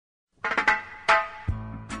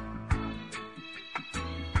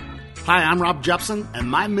Hi, I'm Rob Jepson,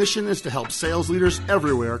 and my mission is to help sales leaders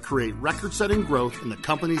everywhere create record-setting growth in the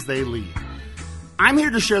companies they lead. I'm here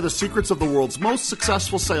to share the secrets of the world's most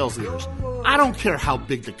successful sales leaders. I don't care how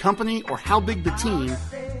big the company or how big the team,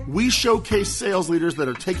 we showcase sales leaders that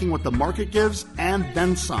are taking what the market gives and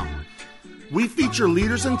then some. We feature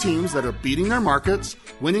leaders and teams that are beating their markets,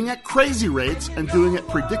 winning at crazy rates, and doing it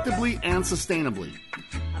predictably and sustainably.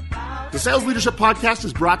 The Sales Leadership Podcast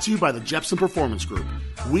is brought to you by the Jepson Performance Group.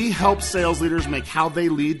 We help sales leaders make how they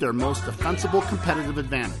lead their most defensible competitive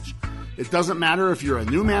advantage. It doesn't matter if you're a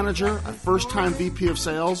new manager, a first-time VP of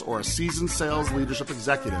sales, or a seasoned sales leadership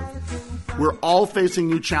executive. We're all facing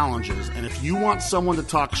new challenges, and if you want someone to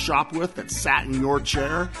talk shop with that sat in your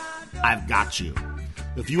chair, I've got you.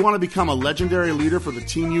 If you want to become a legendary leader for the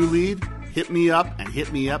team you lead, hit me up and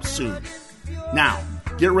hit me up soon. Now,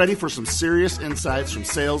 get ready for some serious insights from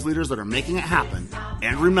sales leaders that are making it happen.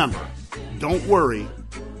 And remember, don't worry,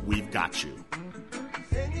 we've got you.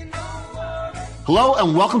 Hello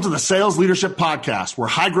and welcome to the Sales Leadership Podcast, where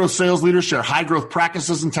high-growth sales leaders share high-growth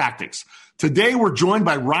practices and tactics. Today, we're joined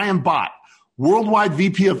by Ryan Bott, Worldwide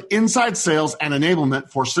VP of Inside Sales and Enablement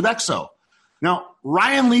for Sodexo. Now,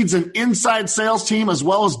 Ryan leads an inside sales team as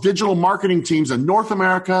well as digital marketing teams in North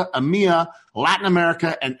America, EMEA, Latin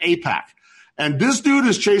America, and APAC. And this dude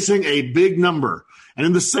is chasing a big number. And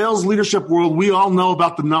in the sales leadership world, we all know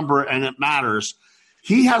about the number and it matters.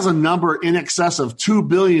 He has a number in excess of $2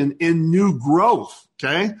 billion in new growth,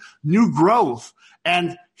 okay? New growth.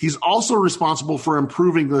 And he's also responsible for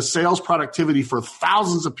improving the sales productivity for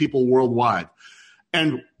thousands of people worldwide.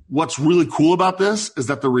 And what's really cool about this is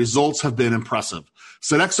that the results have been impressive.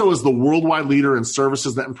 Sodexo is the worldwide leader in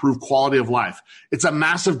services that improve quality of life. It's a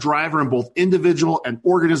massive driver in both individual and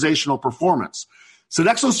organizational performance.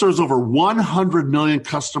 Sodexo serves over 100 million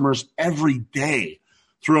customers every day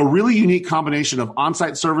through a really unique combination of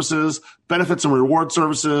on-site services, benefits and reward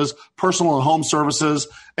services, personal and home services,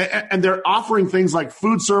 and they're offering things like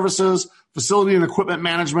food services, facility and equipment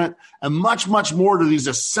management, and much, much more to these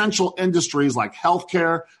essential industries like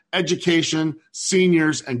healthcare, education,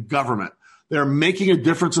 seniors, and government. They're making a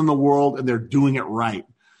difference in the world, and they're doing it right.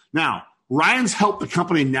 Now, Ryan's helped the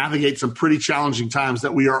company navigate some pretty challenging times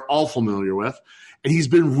that we are all familiar with, and he's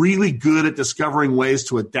been really good at discovering ways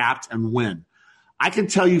to adapt and win. I can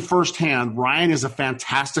tell you firsthand, Ryan is a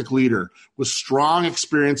fantastic leader with strong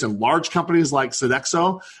experience in large companies like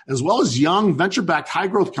Sodexo, as well as young venture-backed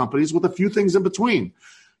high-growth companies with a few things in between.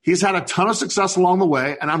 He's had a ton of success along the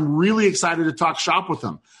way, and I'm really excited to talk shop with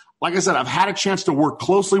him. Like I said, I've had a chance to work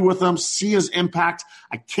closely with him, see his impact.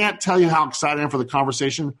 I can't tell you how excited I am for the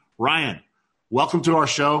conversation. Ryan, welcome to our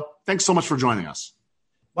show. Thanks so much for joining us.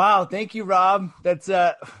 Wow, thank you, Rob. That's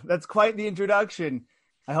quite the introduction.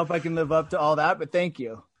 I hope I can live up to all that, but thank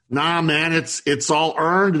you. Nah, man, it's all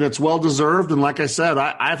earned and it's well-deserved. And like I said,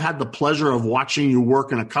 I've had the pleasure of watching you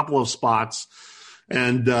work in a couple of spots.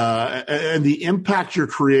 And the impact you're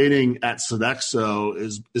creating at Sodexo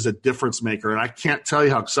is a difference maker. And I can't tell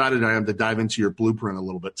you how excited I am to dive into your blueprint a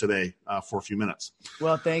little bit today for a few minutes.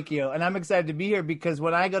 Well, thank you. And I'm excited to be here because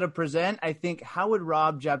when I go to present, I think, how would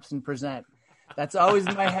Rob Jepson present? That's always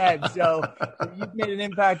in my head. So you've made an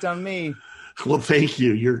impact on me. Well, thank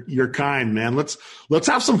you. You're kind, man. Let's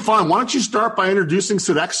have some fun. Why don't you start by introducing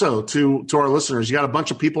Sodexo to our listeners? You got a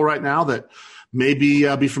bunch of people right now that maybe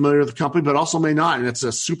be familiar with the company, but also may not. And it's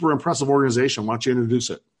a super impressive organization. Why don't you introduce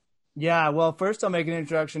it? Yeah, well, first I'll make an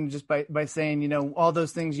introduction just by saying, all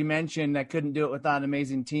those things you mentioned, I couldn't do it without an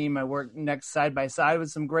amazing team. I work next side by side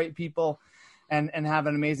with some great people and have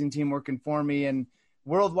an amazing team working for me. And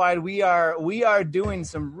worldwide, we are doing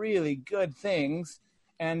some really good things.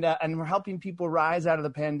 And we're helping people rise out of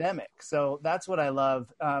the pandemic. So that's what I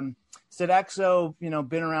love. Sodexo,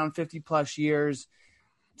 been around 50 plus years,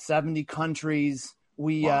 70 countries.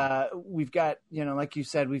 We've got, like you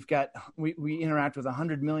said, we interact with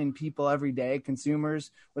 100 million people every day,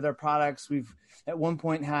 consumers with our products. We've at one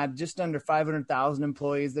point had just under 500,000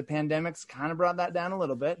 employees. The pandemic's kind of brought that down a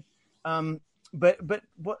little bit. But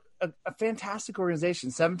what a fantastic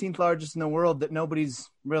organization, 17th largest in the world that nobody's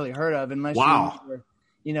really heard of unless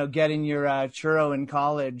you're getting your churro in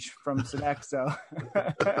college from Sodexo.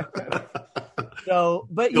 So,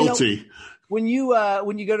 but guilty. When you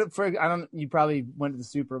go to, you probably went to the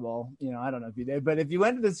Super Bowl. I don't know if you did, but if you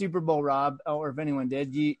went to the Super Bowl, Rob, or if anyone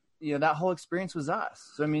did, that whole experience was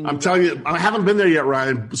us. So, I'm telling you, I haven't been there yet,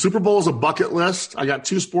 Ryan. Super Bowl is a bucket list. I got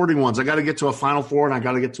two sporting ones. I got to get to a Final Four and I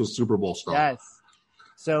got to get to a Super Bowl stuff. Yes.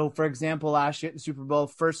 So, for example, last year at the Super Bowl,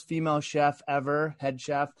 first female chef ever, head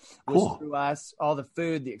chef, was through us. All the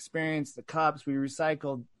food, the experience, the cups, we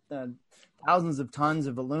recycled thousands of tons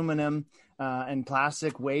of aluminum and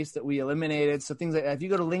plastic waste that we eliminated. So things like that. If you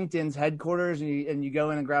go to LinkedIn's headquarters and you go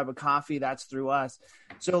in and grab a coffee, that's through us.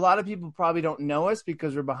 So a lot of people probably don't know us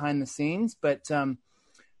because we're behind the scenes, but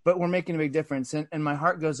we're making a big difference. And my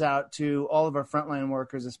heart goes out to all of our frontline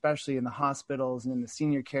workers, especially in the hospitals and in the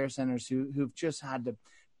senior care centers who've just had to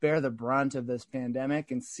bear the brunt of this pandemic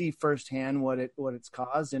and see firsthand what it's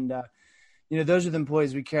caused. And, those are the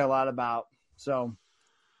employees we care a lot about. So.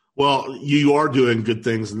 Well, you are doing good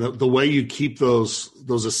things, and the way you keep those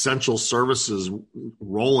essential services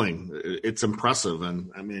rolling, it's impressive.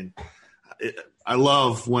 And I mean, I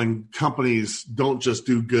love when companies don't just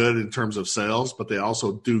do good in terms of sales, but they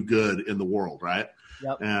also do good in the world, right?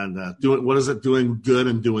 Yep. And doing good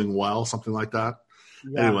and doing well, something like that.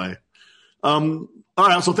 Yeah. Anyway, all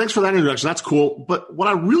right. So thanks for that introduction. That's cool. But what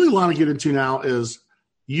I really want to get into now is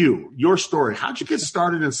your story. How'd you get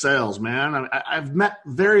started in sales, man? I've met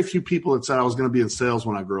very few people that said I was going to be in sales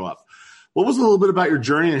when I grew up. What was a little bit about your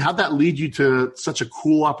journey, and how'd that lead you to such a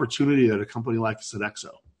cool opportunity at a company like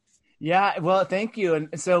Sodexo? Yeah, well, thank you.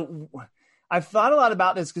 And so I've thought a lot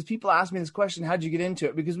about this because people ask me this question, how'd you get into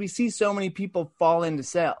it? Because we see so many people fall into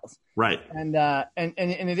sales. Right. And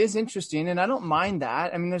it is interesting, and I don't mind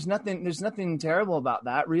that. I mean, there's nothing terrible about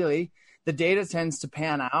that, really. The data tends to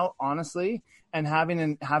pan out, honestly. And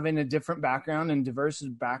having a different background and diverse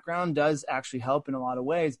background does actually help in a lot of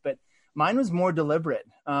ways. But mine was more deliberate.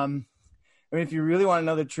 I mean, if you really want to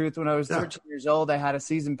know the truth, when I was 13 years old, I had a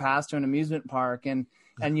season pass to an amusement park, and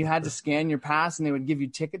you had to scan your pass, and they would give you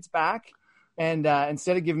tickets back. And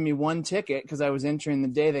instead of giving me one ticket because I was entering the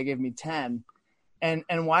day, they gave me 10.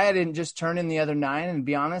 And why I didn't just turn in the other 9, and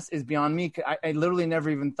be honest, is beyond me. I literally never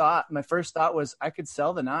even thought. My first thought was I could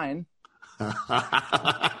sell the 9.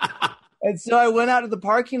 And so I went out to the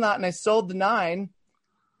parking lot and I sold the 9.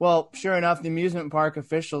 Well, sure enough, the amusement park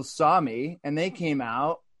officials saw me and they came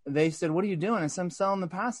out. They said, "What are you doing?" I said, "I'm selling the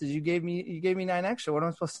passes. You gave me 9 extra. What am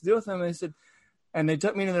I supposed to do with them?" And they said, and they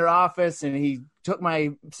took me to their office, and he took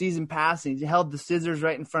my season pass and he held the scissors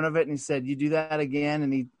right in front of it, and he said, "You do that again."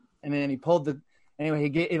 And then he pulled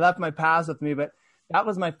he left my pass with me, but that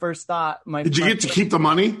was my first thought. Did you get to keep the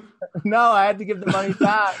money? No, I had to give the money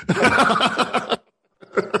back.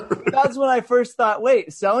 That's when I first thought,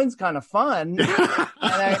 wait, selling's kind of fun. and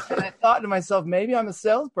I thought to myself, maybe I'm a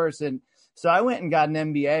salesperson. So I went and got an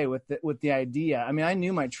MBA with the idea. I mean, I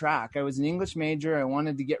knew my track. I was an English major. I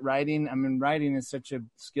wanted to get writing. I mean, writing is such a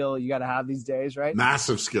skill you got to have these days, right?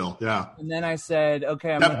 Massive skill, yeah. And then I said,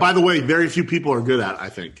 okay. By the way, very few people are good at it, I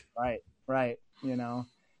think. Right.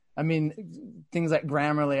 I mean, things like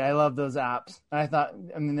Grammarly, I love those apps. I thought,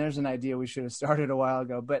 there's an idea we should have started a while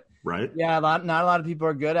ago, but right. Yeah, not a lot of people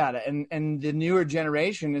are good at it. And the newer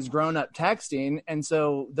generation is grown up texting. And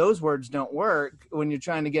so those words don't work when you're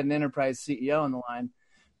trying to get an enterprise CEO on the line.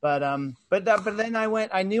 But then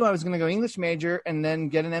I knew I was going to go English major and then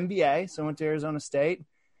get an MBA. So I went to Arizona State,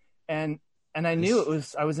 and I knew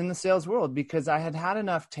I was in the sales world because I had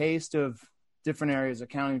enough taste of different areas,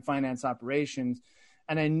 accounting, finance, operations.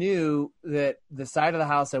 And I knew that the side of the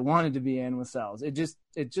house I wanted to be in was sales. It just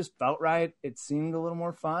felt right. It seemed a little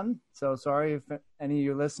more fun. So sorry if any of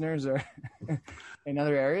your listeners are in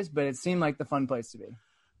other areas, but it seemed like the fun place to be.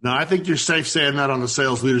 No, I think you're safe saying that on the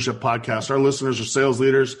Sales Leadership Podcast. Our listeners are sales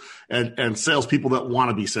leaders and salespeople that want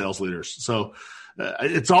to be sales leaders. So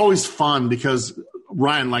it's always fun because,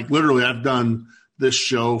 Ryan, like literally I've done this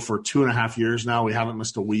show for 2.5 years now. We haven't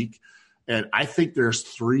missed a week. And I think there's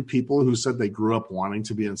 3 people who said they grew up wanting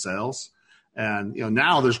to be in sales. And,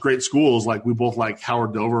 now there's great schools. Like we both like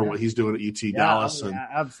Howard Dover, what he's doing at UT Dallas. Yeah,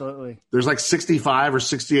 absolutely. There's like 65 or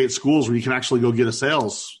 68 schools where you can actually go get a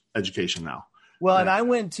sales education now. Well, and I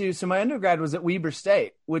went so my undergrad was at Weber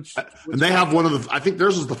State, which and they have one of I think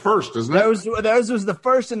theirs was the first, isn't it? Theirs was the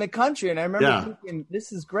first in the country. And I remember thinking,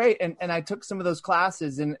 this is great. And I took some of those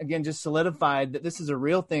classes and again, just solidified that this is a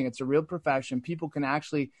real thing. It's a real profession. People can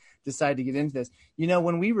actually decide to get into this.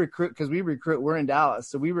 When we recruit, because we're in Dallas.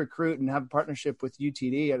 So we recruit and have a partnership with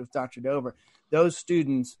UTD with Dr. Dover. Those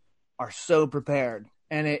students are so prepared.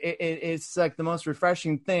 And it's like the most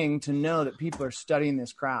refreshing thing to know that people are studying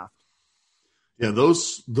this craft. Yeah,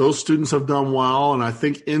 those students have done well. And I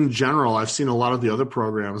think in general, I've seen a lot of the other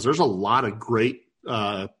programs. There's a lot of great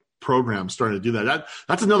programs starting to do that.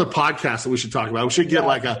 That's another podcast that we should talk about. We should get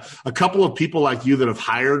like a couple of people like you that have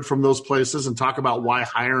hired from those places and talk about why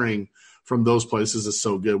hiring from those places is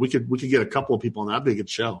so good. We could get a couple of people on that. That'd be a good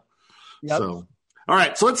show. Yep. So, all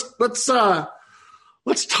right. So let's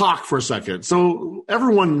talk for a second. So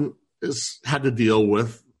everyone has had to deal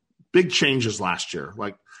with big changes last year.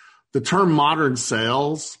 Like the term modern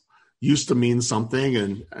sales used to mean something,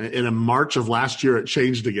 and in March of last year, it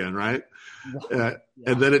changed again, right? And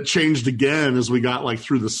then it changed again as we got like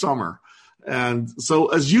through the summer. And so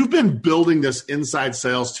as you've been building this inside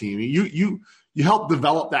sales team, you helped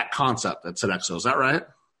develop that concept at Sodexo. Is that right?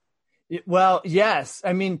 Well, yes.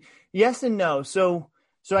 I mean, yes and no. So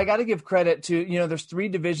I got to give credit to, there's 3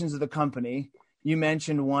 divisions of the company. You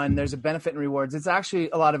mentioned one. There's a benefit and rewards. It's actually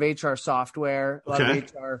a lot of HR software, a lot of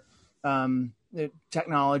HR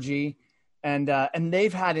technology, and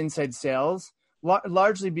they've had inside sales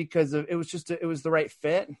largely because it was the right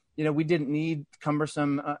fit. We didn't need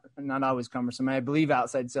cumbersome, not always cumbersome. I believe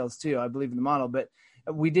outside sales too. I believe in the model, but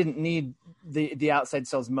we didn't need the outside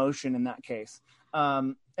sales motion in that case.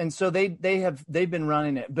 And so they've been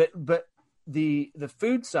running it, but the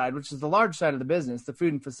food side, which is the large side of the business, the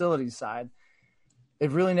food and facilities side,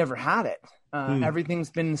 they've really never had it. Everything's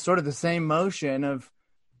been sort of the same motion of,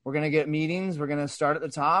 we're going to get meetings. We're going to start at the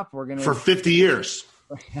top. For 50 years.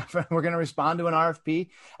 We're going to respond to an RFP.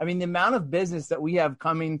 I mean, the amount of business that we have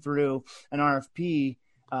coming through an RFP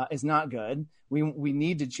is not good. We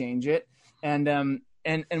need to change it. And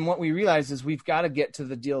what we realize is we've got to get to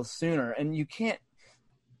the deals sooner. And you can't,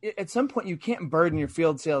 at some point, you can't burden your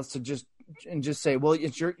field sales to just say, well,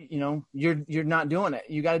 it's you're not doing it.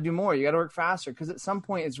 You got to do more. You got to work faster. Because at some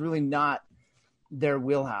point, it's really not their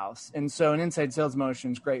wheelhouse. And so an inside sales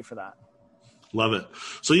motion is great for that. Love it.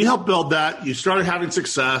 So you helped build that. You started having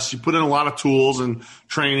success. You put in a lot of tools and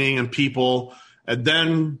training and people, and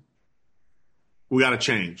then we got to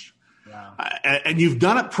change. Yeah. And you've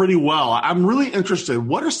done it pretty well. I'm really interested.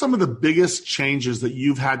 What are some of the biggest changes that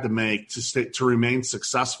you've had to make to remain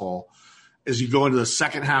successful as you go into the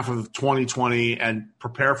second half of 2020 and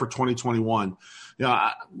prepare for 2021?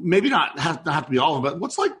 Maybe not have to be all of them, but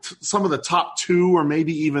what's like some of the top 2 or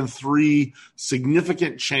maybe even 3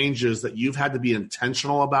 significant changes that you've had to be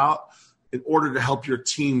intentional about in order to help your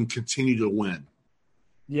team continue to win?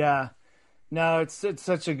 Yeah, no, it's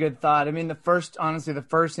such a good thought. I mean, the first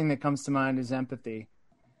thing that comes to mind is empathy.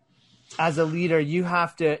 As a leader, you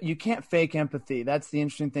can't fake empathy. That's the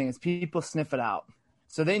interesting thing, is people sniff it out.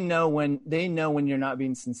 So they know when you're not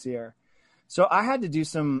being sincere. So I had to do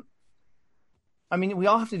we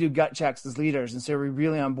all have to do gut checks as leaders and say, are we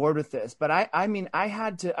really on board with this? But I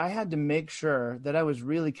had to make sure that I was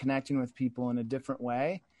really connecting with people in a different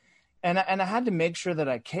way. And I had to make sure that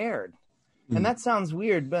I cared. And that sounds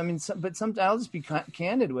weird, but I'll just be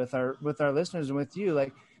candid with our listeners and with you.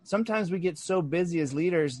 Like, sometimes we get so busy as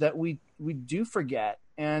leaders that we do forget,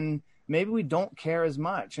 and maybe we don't care as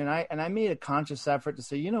much. And I made a conscious effort to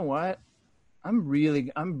say, you know what? I'm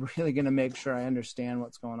really going to make sure I understand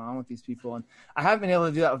what's going on with these people. And I haven't been able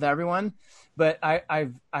to do that with everyone, but I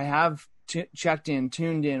have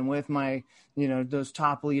tuned in with my, those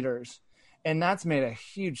top leaders. And that's made a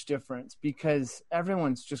huge difference because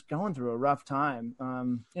everyone's just going through a rough time.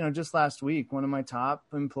 Just last week, one of my top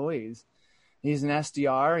employees, he's an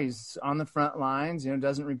SDR. He's on the front lines,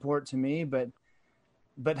 doesn't report to me, but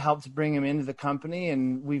helped bring him into the company.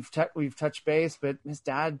 And we've touched base, but his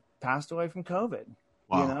dad passed away from COVID.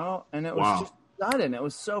 Wow. And it was just sudden. It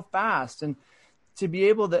was so fast. And to be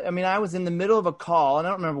able to, I was in the middle of a call, and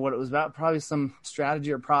I don't remember what it was about, probably some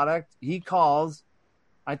strategy or product. He calls,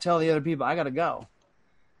 I tell the other people, I got to go.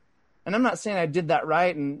 And I'm not saying I did that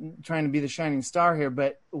right and trying to be the shining star here,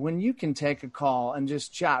 but when you can take a call and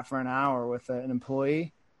just chat for an hour with an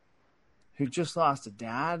employee who just lost a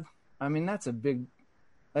dad, that's a big,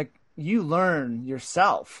 you learn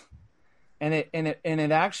yourself. And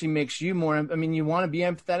it actually makes you more, you want to be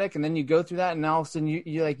empathetic, and then you go through that, and all of a sudden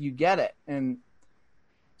you get it. And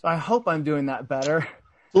so I hope I'm doing that better.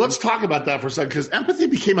 So let's talk about that for a second, because empathy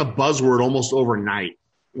became a buzzword almost overnight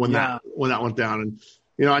when that went down. And,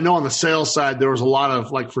 I know on the sales side, there was a lot of,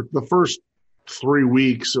 for the first 3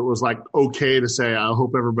 weeks, it was okay to say, I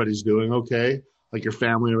hope everybody's doing okay, your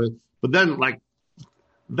family. But then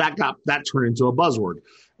that turned into a buzzword.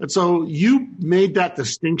 And so you made that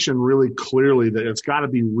distinction really clearly, that it's got to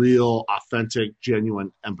be real, authentic,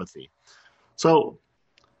 genuine empathy. So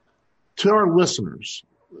to our listeners,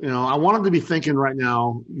 I want them to be thinking right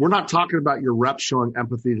now, we're not talking about your reps showing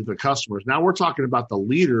empathy to the customers. Now we're talking about the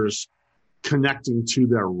leaders connecting to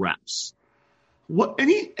their reps.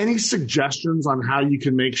 Any suggestions on how you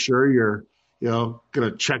can make sure you're, going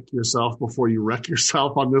to check yourself before you wreck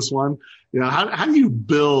yourself on this one? How do you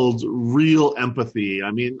build real empathy?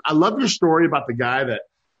 I love your story about the guy that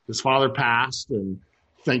his father passed, and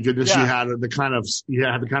thank goodness you had the kind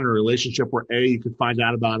of relationship where A, you could find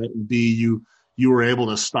out about it, and B, you were able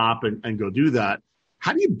to stop and go do that.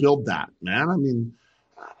 How do you build that, man?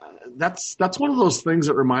 that's one of those things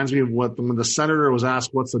that reminds me of when the senator was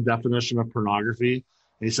asked, what's the definition of pornography?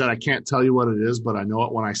 And he said, I can't tell you what it is, but I know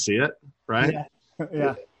it when I see it. Right.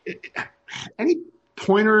 Yeah. Any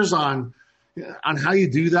pointers on how you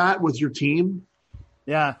do that with your team?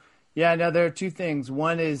 Yeah. No, there are two things.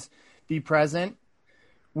 One is be present.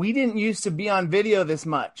 We didn't used to be on video this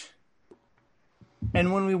much.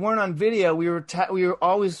 And when we weren't on video, we were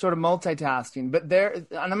always sort of multitasking. But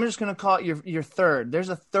and I'm just going to call it your third. There's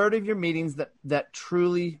a third of your meetings that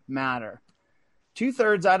truly matter.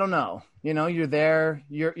 2/3, I don't know. You're there,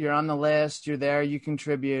 you're on the list, you're there, you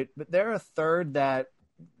contribute. But there are a third that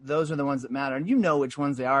those are the ones that matter, and you know which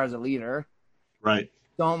ones they are as a leader. Right.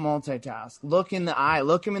 Don't multitask. Look in the eye.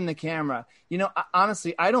 Look him in the camera.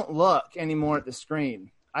 Honestly, I don't look anymore at the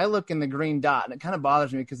screen. I look in the green dot, and it kind of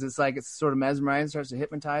bothers me because it's sort of mesmerizing, starts to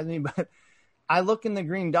hypnotize me. But I look in the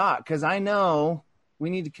green dot because I know we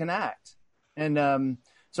need to connect. And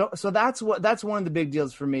so that's one of the big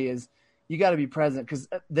deals for me is you got to be present because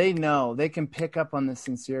they know they can pick up on the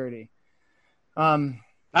sincerity.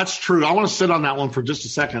 That's true. I want to sit on that one for just a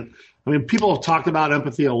second. I mean, people have talked about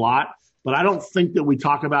empathy a lot, but I don't think that we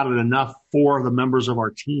talk about it enough for the members of our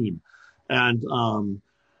team. And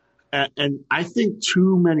I think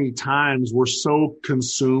too many times we're so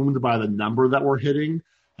consumed by the number that we're hitting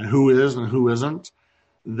and who is and who isn't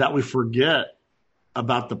that we forget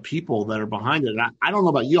about the people that are behind it. And I don't know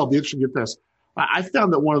about you. I'll be interested to get this. I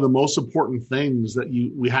found that one of the most important things that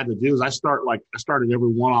we had to do is I started every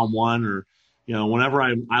one-on-one or, whenever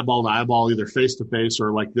I'm eyeball to eyeball, either face to face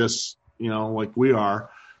or like this, like we are,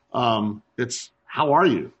 it's how are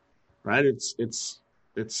you? Right. It's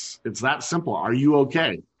that simple. Are you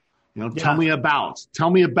okay? Tell me about.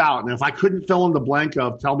 And if I couldn't fill in the blank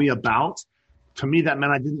of tell me about, to me, that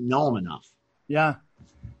meant I didn't know him enough. Yeah.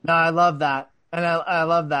 No, I love that. And I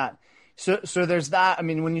love that. So there's that. I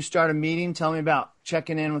mean, when you start a meeting, tell me about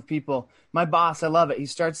checking in with people. My boss, I love it. He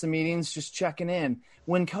starts the meetings just checking in.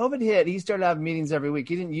 When COVID hit, he started having meetings every week.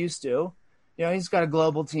 He didn't used to. He's got a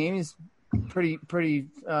global team. He's pretty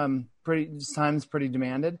times pretty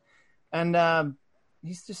demanded. And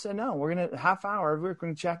he's just said, no, we're going to half hour. We're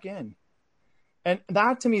going to check in. And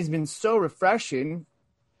that to me has been so refreshing.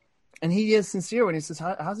 And he is sincere when he says,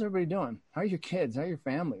 how's everybody doing? How are your kids? How are your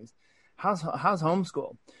families? How's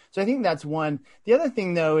homeschool? So I think that's one. The other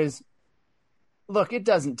thing though is, look, it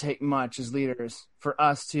doesn't take much as leaders for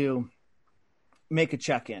us to make a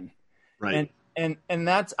check-in. Right. And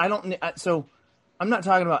that's, so I'm not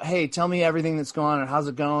talking about, hey, tell me everything that's going on or how's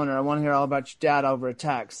it going, or I want to hear all about your dad over a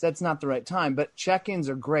text. That's not the right time, but check-ins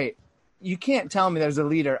are great. You can't tell me there's a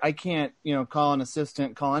leader. I can't, call an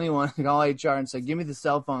assistant, call anyone, call HR and say, give me the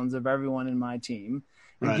cell phones of everyone in my team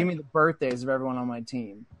and give me the birthdays of everyone on my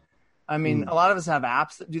team. I mean, a lot of us have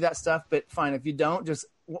apps that do that stuff, but fine. If you don't, just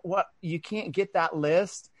you can't get that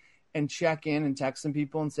list and check in and text some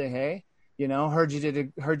people and say, hey, heard you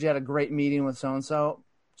had a great meeting with so-and-so.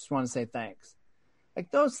 Just want to say thanks.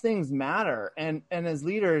 Like those things matter. And as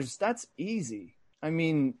leaders, that's easy. I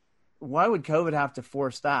mean, why would COVID have to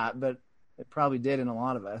force that? But it probably did in a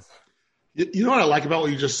lot of us. You know what I like about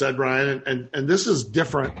what you just said, Brian? And this is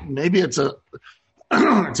different. Maybe it's a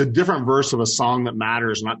it's a different verse of a song that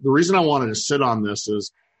matters. And the reason I wanted to sit on this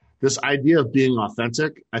is this idea of being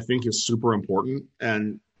authentic, I think is super important.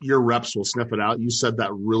 And your reps will sniff it out. You said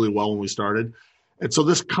that really well when we started. And so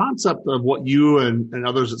this concept of what you and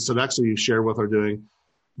others at Sodexo you share with are doing,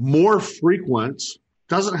 more frequent,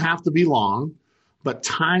 doesn't have to be long, but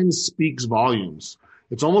time speaks volumes.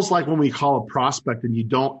 It's almost like when we call a prospect and you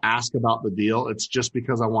don't ask about the deal. It's just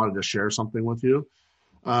because I wanted to share something with you.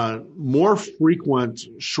 More frequent,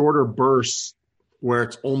 shorter bursts where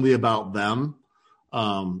it's only about them.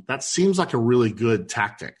 That seems like a really good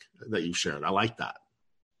tactic that you shared. I like that.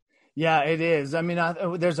 Yeah, it is. I mean,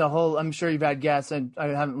 there's a whole, I'm sure you've had guests, and I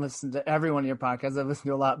haven't listened to every one of your podcasts. I've listened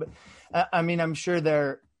to a lot, but I mean, I'm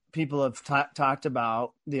sure people have talked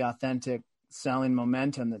about the authentic selling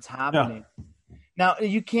momentum that's happening. Yeah. Now,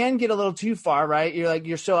 you can get a little too far, right?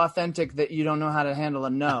 You're so authentic that you don't know how to handle a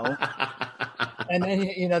no. And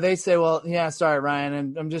then, they say, well, yeah, sorry, Ryan,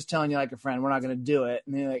 and I'm just telling you like a friend, we're not going to do it.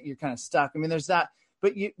 And you're kind of stuck. I mean, there's that,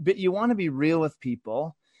 but you want to be real with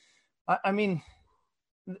people. I mean,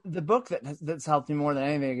 the book that's helped me more than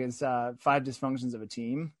anything is 5 Dysfunctions of a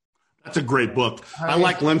Team. That's a great book. I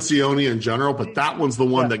like Lencioni in general, but that one's the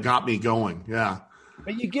one that got me going. Yeah.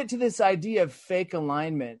 But you get to this idea of fake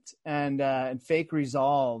alignment and fake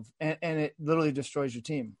resolve, and it literally destroys your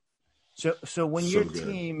team. So when your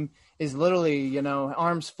team is literally,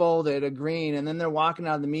 arms folded, agreeing, and then they're walking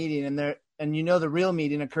out of the meeting, and the real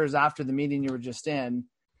meeting occurs after the meeting you were just in,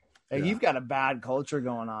 You've got a bad culture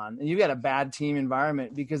going on, and you've got a bad team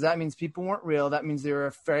environment, because that means people weren't real. That means they were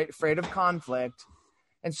afraid of conflict.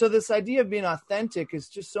 And so this idea of being authentic is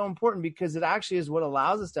just so important, because it actually is what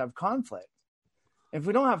allows us to have conflict. If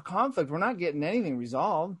we don't have conflict, we're not getting anything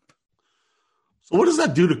resolved. So what does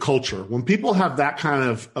that do to culture? When people have that kind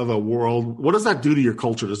of a world, what does that do to your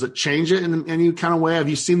culture? Does it change it in any kind of way? Have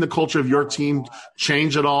you seen the culture of your team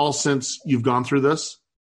change at all since you've gone through this?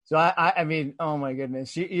 So I mean, oh my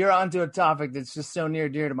goodness, you're onto a topic that's just so near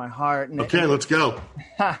dear to my heart. Okay, let's go.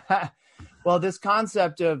 Well, this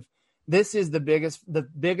concept of this is the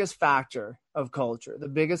biggest factor of culture. The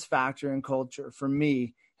biggest factor in culture for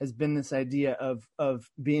me has been this idea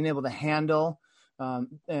of being able to handle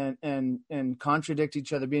and contradict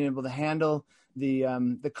each other, being able to handle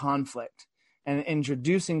the conflict and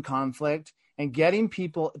introducing conflict and getting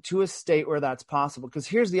people to a state where that's possible. Because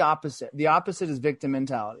here's the opposite. The opposite is victim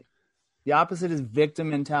mentality. The opposite is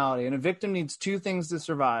victim mentality. And a victim needs two things to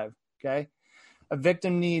survive, okay? A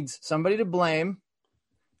victim needs somebody to blame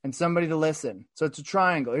and somebody to listen. So it's a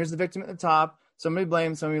triangle. Here's the victim at the top. Somebody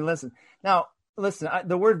blame, somebody listen. Now, listen,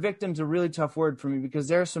 the word victim is a really tough word for me, because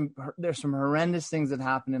there's some horrendous things that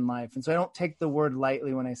happen in life. And so I don't take the word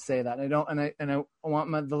lightly when I say that. I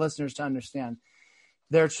want the listeners to understand.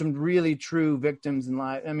 There's some really true victims in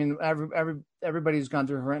life. I mean, everybody who's gone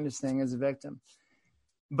through a horrendous thing is a victim.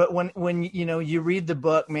 But when you read the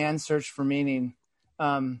book Man's Search for Meaning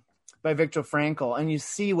by Viktor Frankl, and you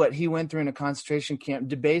see what he went through in a concentration camp,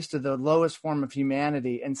 debased to the lowest form of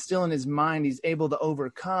humanity, and still in his mind he's able to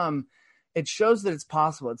overcome. It shows that it's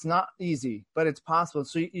possible. It's not easy, but it's possible.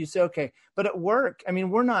 So you say, okay, but at work, I mean,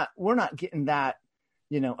 we're not getting that,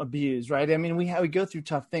 abused, right? I mean, we go through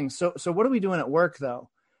tough things. So what are we doing at work though?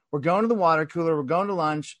 We're going to the water cooler, we're going to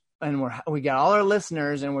lunch, and we got all our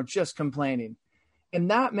listeners, and we're just complaining.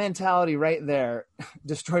 And that mentality right there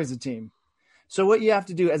destroys a team. So what you have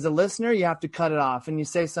to do as a listener, you have to cut it off, and you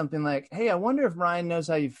say something like, hey, I wonder if Ryan knows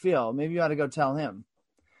how you feel. Maybe you ought to go tell him.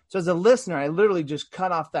 So as a listener, I literally just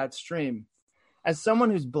cut off that stream. As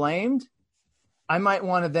someone who's blamed, I might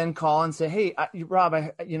want to then call and say, hey, Rob,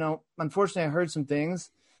 unfortunately I heard some things.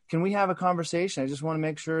 Can we have a conversation? I just want to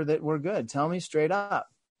make sure that we're good. Tell me straight up.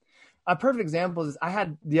 A perfect example is I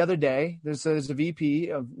had the other day, there's a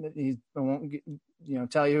VP I won't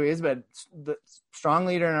tell you who he is, but the strong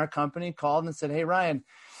leader in our company called and said, hey, Ryan,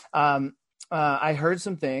 I heard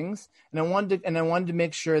some things, and I wanted to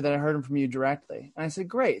make sure that I heard them from you directly. And I said,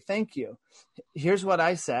 great, thank you. Here's what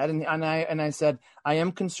I said. And I said, I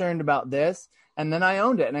am concerned about this. And then I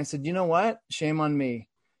owned it. And I said, you know what? Shame on me.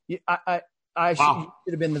 I should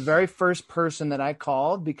have been the very first person that I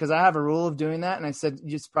called, because I have a rule of doing that. And I said,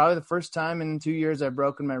 it's probably the first time in 2 years I've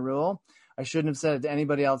broken my rule. I shouldn't have said it to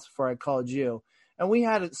anybody else before I called you. And we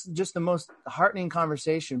had just the most heartening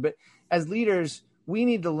conversation. But as leaders, we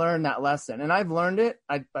need to learn that lesson. And I've learned it.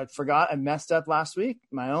 I forgot. I messed up last week.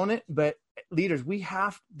 I own it. But leaders,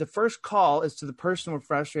 the first call is to the person we're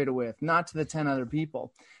frustrated with, not to the 10 other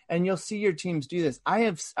people. And you'll see your teams do this. I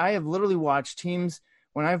have literally watched teams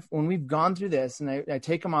when we've gone through this, and I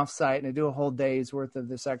take them off site and I do a whole day's worth of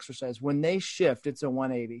this exercise. When they shift, it's a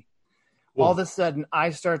 180. Whoa. All of a sudden I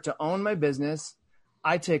start to own my business.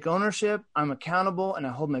 I take ownership, I'm accountable, and I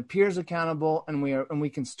hold my peers accountable, and we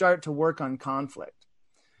can start to work on conflict.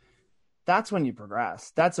 That's when you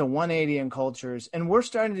progress. That's a 180 in cultures. And we're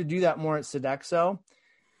starting to do that more at Sodexo.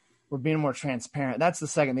 We're being more transparent. That's the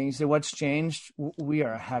second thing. You say, what's changed? We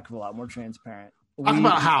are a heck of a lot more transparent. Talk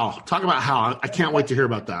about how. I can't wait to hear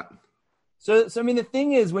about that. So I mean, the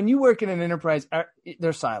thing is, when you work in an enterprise,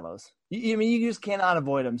 there's silos. You just cannot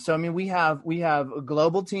avoid them. So I mean, we have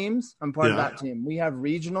global teams. I'm part of that team. We have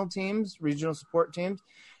regional teams, regional support teams,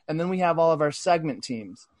 and then we have all of our segment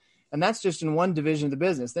teams. And that's just in one division of the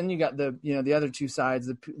business. Then you got the other two sides,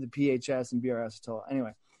 the PHS and BRS total.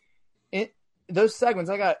 Anyway, those segments,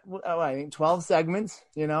 I got I think 12 segments.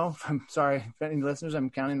 I'm sorry if any listeners, I'm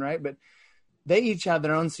counting right, but they each have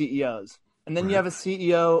their own CEOs. And then you have a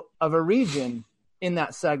CEO of a region in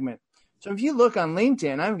that segment. So if you look on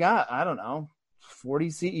LinkedIn, I've got, 40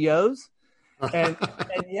 CEOs. But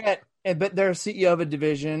they're a CEO of a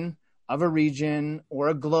division, of a region, or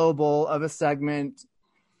a global, of a segment.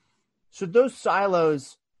 So those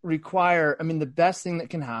silos require, the best thing that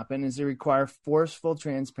can happen is they require forceful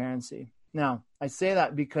transparency. Now, I say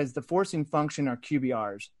that because the forcing function are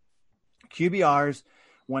QBRs. QBRs,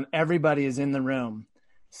 when everybody is in the room,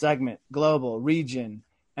 segment, global, region,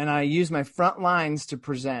 and I use my front lines to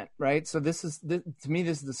present, right? So to me,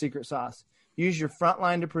 this is the secret sauce. use your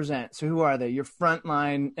frontline to present. So who are they? Your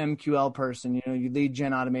frontline MQL person, your lead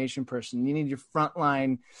gen automation person. You need your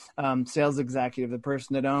frontline sales executive, the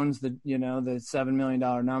person that owns the $7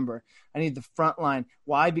 million number. I need the frontline.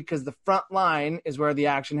 Why? Because the frontline is where the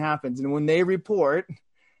action happens. And when they report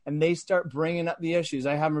and they start bringing up the issues,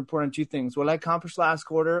 I have them report on two things. What did I accomplish last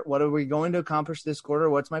quarter? What are we going to accomplish this quarter?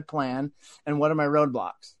 What's my plan? And what are my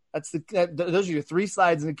roadblocks? Those are your 3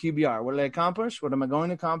 slides in the QBR. What did I accomplish? What am I going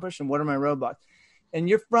to accomplish? And what are my roadblocks? And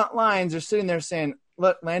your front lines are sitting there saying,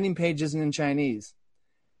 look, landing page isn't in Chinese.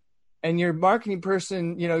 And your marketing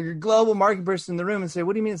person, your global marketing person in the room and say,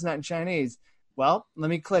 what do you mean it's not in Chinese? Well, let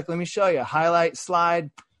me show you. Highlight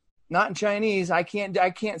slide, not in Chinese. I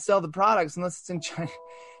can't sell the products unless it's in Chinese.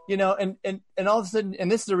 And all of a sudden,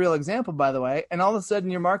 and this is a real example, by the way, and all of a sudden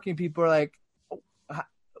your marketing people are like, oh,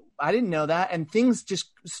 I didn't know that. And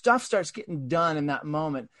stuff starts getting done in that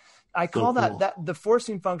moment. I call that the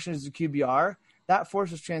forcing function is the QBR. That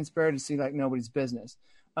forces transparency like nobody's business.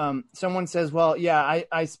 Someone says, well, yeah,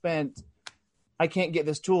 I can't get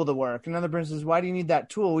this tool to work. Another person says, why do you need that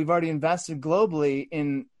tool? We've already invested globally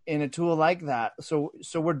in a tool like that. So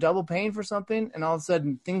we're double paying for something, and all of a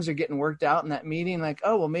sudden things are getting worked out in that meeting. Like,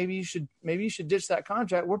 oh, well, maybe you should ditch that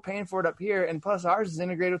contract. We're paying for it up here. And plus ours is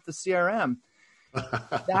integrated with the CRM.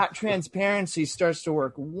 That transparency starts to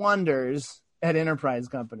work wonders at enterprise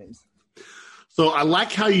companies. So I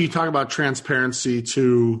like how you talk about transparency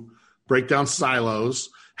to break down silos.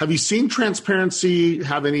 Have you seen transparency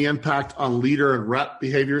have any impact on leader and rep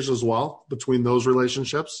behaviors as well between those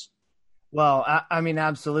relationships? Well, I mean,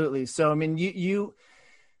 absolutely. So, I mean, you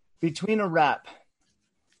between a rep,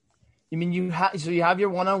 you have your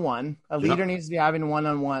one-on-one. A leader needs to be having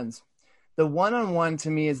one-on-ones. The one-on-one to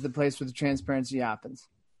me is the place where the transparency happens.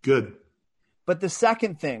 Good. But the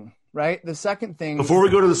second thing, right? The second thing. Before we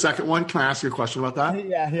go to the second one, can I ask you a question about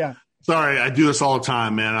that? Yeah. Sorry, I do this all the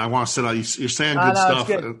time, man. I want to sit out. You're saying good stuff.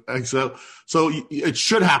 Good. So it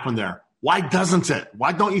should happen there. Why doesn't it?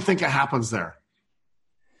 Why don't you think it happens there?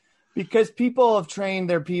 Because people have trained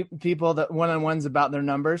their people that one-on-ones about their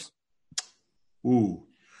numbers. Ooh.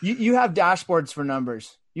 You have dashboards for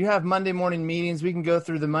numbers. You have Monday morning meetings. We can go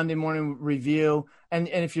through the Monday morning review. And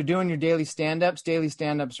if you're doing your daily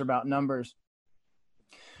stand-ups are about numbers.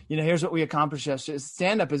 Here's what we accomplished yesterday.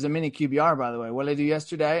 Stand-up is a mini QBR, by the way. What did I do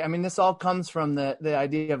yesterday? I mean, this all comes from the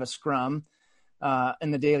idea of a scrum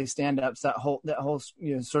and the daily stand-ups, that whole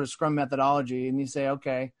sort of scrum methodology. And you say,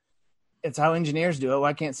 okay, it's how engineers do it.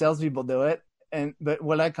 Why can't salespeople do it? But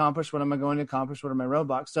what I accomplish, what am I going to accomplish? What are my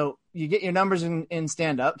roadblocks? So you get your numbers in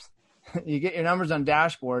stand-ups. You get your numbers on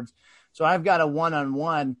dashboards. So I've got a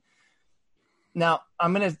one-on-one. Now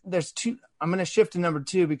I'm going to shift to number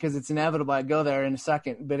 2 because it's inevitable. I go there in a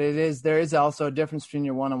second, but there is also a difference between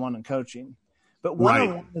your one-on-one and coaching. But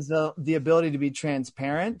one-on-one is the ability to be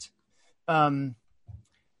transparent. And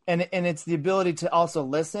it's the ability to also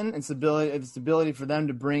listen. It's the ability for them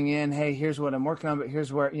to bring in, hey, here's what I'm working on, but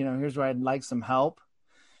here's where I'd like some help.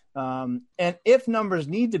 And if numbers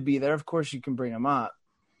need to be there, of course you can bring them up.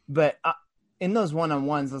 But in those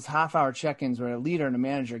one-on-ones, those half-hour check-ins where a leader and a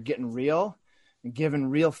manager are getting real and giving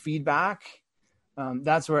real feedback,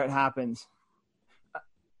 that's where it happens.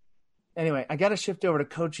 Anyway, I got to shift over to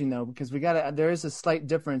coaching though, because there is a slight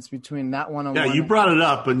difference between that one-on-one. Yeah, you brought it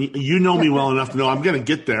up, and you know me well enough to know I'm going to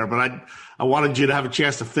get there, but I wanted you to have a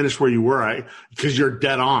chance to finish where you were, because you're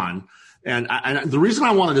dead on. And the reason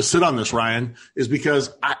I wanted to sit on this, Ryan, is because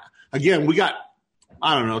we got,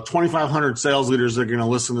 2,500 sales leaders that are going to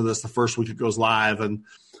listen to this the first week it goes live. And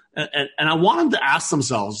I want them to ask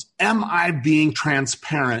themselves, am I being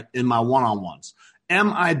transparent in my one-on-ones?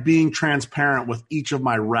 Am I being transparent with each of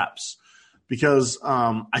my reps? Because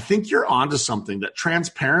I think you're onto something, that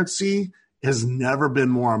transparency has never been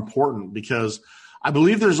more important, because I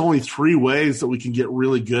believe there's only 3 ways that we can get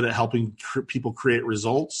really good at helping people create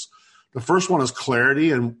results. The first one is clarity,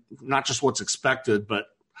 and not just what's expected, but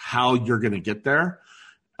how you're going to get there.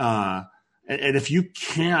 And if you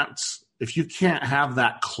can't have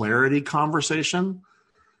that clarity conversation,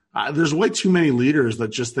 there's way too many leaders that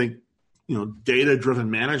just think, data-driven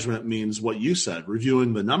management means what you said,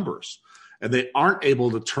 reviewing the numbers. And they aren't able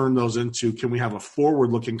to turn those into, can we have a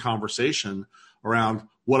forward-looking conversation around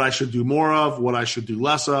what I should do more of, what I should do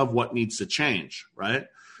less of, what needs to change, right?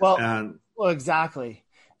 Well, exactly.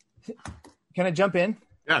 Can I jump in?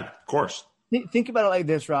 Yeah, of course. Think about it like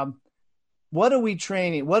this, Rob. What are we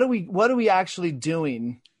training? What are we actually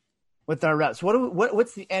doing with our reps?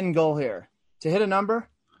 What's the end goal here? To hit a number?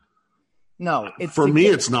 No.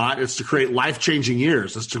 It's not. It's to create life-changing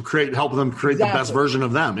years. It's to help them create the best version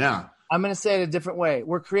of them. Yeah. I'm going to say it a different way.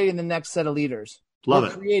 We're creating the next set of leaders. Love We're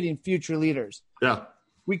it. creating future leaders. Yeah.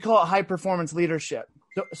 We call it high performance leadership.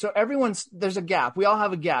 So there's a gap. We all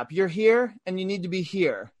have a gap. You're here and you need to be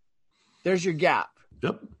here. There's your gap.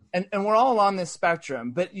 Yep. And we're all on this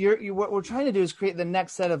spectrum, but what we're trying to do is create the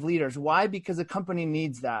next set of leaders. Why? Because a company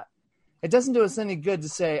needs that. It doesn't do us any good to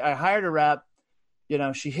say, I hired a rep,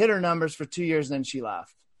 she hit her numbers for 2 years and then she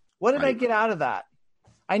left. What did I get out of that?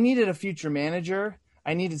 I needed a future manager.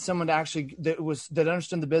 I needed someone to actually that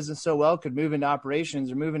understood the business so well, could move into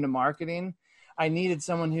operations or move into marketing. I needed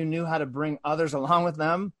someone who knew how to bring others along with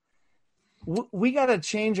them. We got to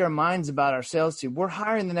change our minds about our sales team. We're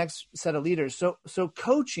hiring the next set of leaders. So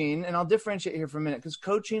coaching, and I'll differentiate here for a minute, because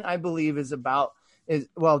coaching, I believe,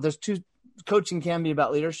 there's two. Coaching can be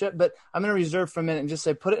about leadership, but I'm going to reserve for a minute and just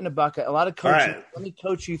say, put it in a bucket. A lot of coaching, right. Let me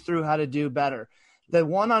coach you through how to do better. The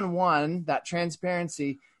one-on-one, that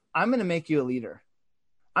transparency, I'm going to make you a leader.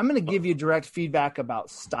 I'm going to give you direct feedback about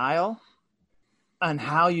style and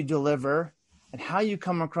how you deliver and how you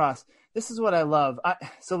come across. This is what I love.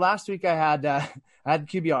 So last week I had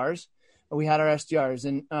QBRs, we had our SDRs,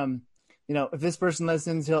 and if this person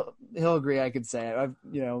listens, he'll agree. I could say,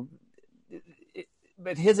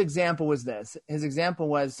 but his example was this. His example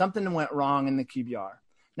was something went wrong in the QBR.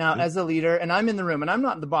 Now, as a leader, and I'm in the room, and I'm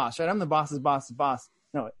not the boss, right? I'm the boss's boss's boss.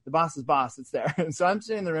 No, the boss's boss. It's there. And so I'm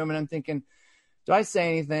sitting in the room, and I'm thinking, do I say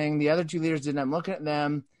anything? The other two leaders didn't. I'm looking at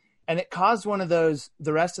them, and it caused one of those.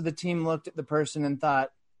 The rest of the team looked at the person and thought,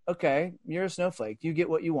 okay, you're a snowflake. You get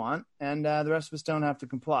what you want, and the rest of us don't have to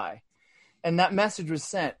comply. And that message was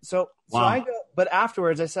sent. So I go, but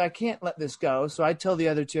afterwards I said, I can't let this go. So I tell the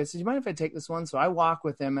other two, I said, you mind if I take this one? So I walk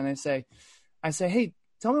with him and I say, hey,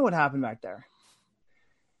 tell me what happened back there.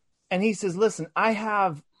 And he says, listen, I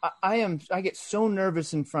get so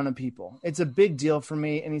nervous in front of people. It's a big deal for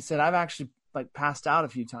me. And he said, I've actually passed out a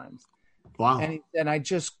few times. Wow. And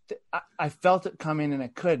I felt it coming and I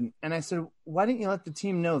couldn't. And I said, why didn't you let the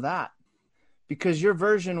team know that? Because your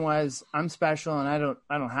version was, I'm special and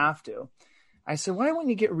I don't have to. I said, why wouldn't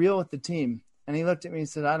you get real with the team? And he looked at me and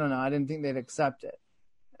said, I don't know. I didn't think they'd accept it.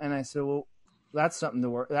 And I said, well, that's something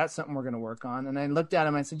we're going to work on. And I looked at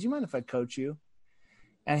him. I said, do you mind if I coach you?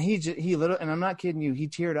 And and I'm not kidding you, he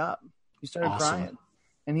teared up. He started crying.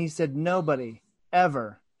 And he said, nobody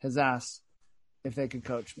ever has asked if they could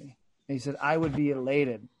coach me. And he said, I would be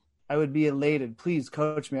elated. Please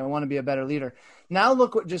coach me. I want to be a better leader. Now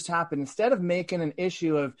look what just happened. Instead of making an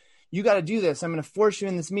issue of, you got to do this, I'm going to force you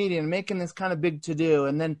in this meeting and making this kind of big to do.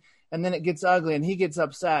 And then it gets ugly and he gets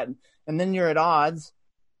upset. And then you're at odds.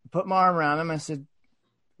 Put my arm around him. I said,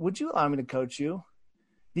 would you allow me to coach you?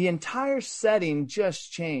 The entire setting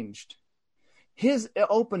just changed. His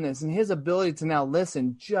openness and his ability to now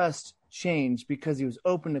listen just changed because he was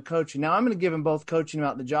open to coaching. Now I'm going to give him both coaching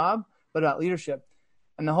about the job, but about leadership.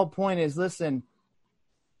 And the whole point is, listen,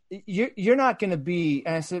 you're not going to be,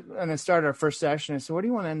 and I started our first session. I said, where do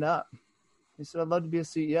you want to end up? He said, I'd love to be a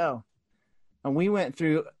CEO. And we went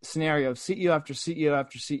through scenarios, CEO after CEO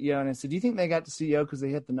after CEO. And I said, do you think they got to CEO because they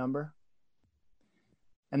hit the number?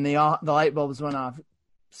 And the light bulbs went off.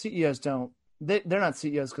 CEOs don't. They're not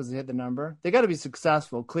CEOs because they hit the number. They got to be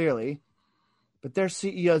successful, clearly. But they're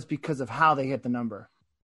CEOs because of how they hit the number.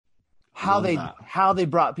 How they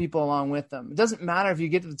brought people along with them. It doesn't matter if you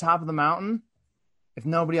get to the top of the mountain if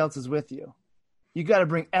nobody else is with you. You got to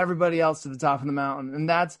bring everybody else to the top of the mountain.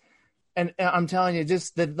 And I'm telling you,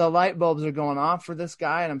 just the light bulbs are going off for this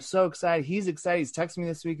guy. And I'm so excited. He's excited. He's texting me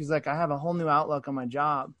this week. He's like, I have a whole new outlook on my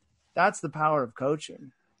job. That's the power of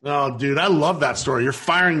coaching. Oh, dude, I love that story. You're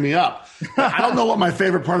firing me up. I don't know what my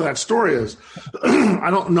favorite part of that story is. I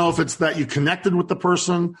don't know if it's that you connected with the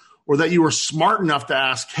person or that you were smart enough to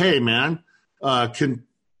ask, hey, man,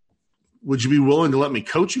 would you be willing to let me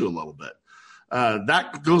coach you a little bit?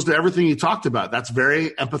 That goes to everything you talked about. That's very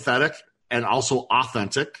empathetic and also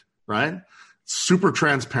authentic, right? Super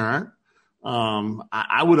transparent.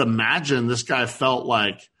 I would imagine this guy felt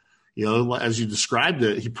like, as you described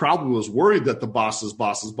it, he probably was worried that the boss's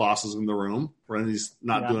in the room, right? And he's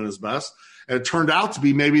not doing his best. And it turned out to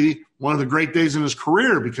be maybe one of the great days in his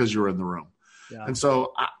career because you were in the room. Yeah. And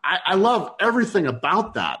so I love everything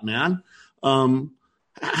about that, man.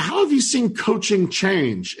 How have you seen coaching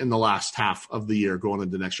change in the last half of the year going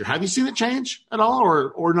into next year? Have you seen it change at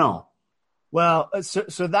all or no? Well,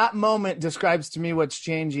 so that moment describes to me what's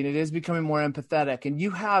changing. It is becoming more empathetic. And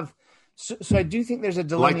you have so I do think there's a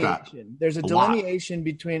delineation. Like there's a delineation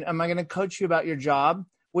between, am I going to coach you about your job?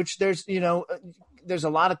 Which there's a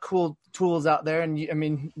lot of cool tools out there.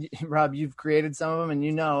 And Rob, you've created some of them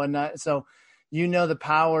and so the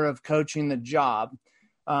power of coaching the job.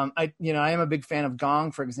 I am a big fan of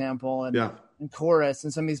Gong, for example, and Chorus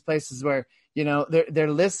and some of these places where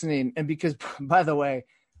they're listening. And because, by the way,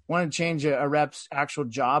 want to change a rep's actual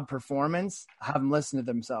job performance, have them listen to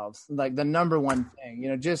themselves. Like the number one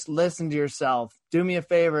thing, just listen to yourself. Do me a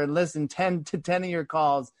favor and listen 10 of your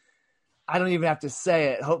calls. I don't even have to say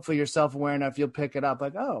it. Hopefully you're self-aware enough. You'll pick it up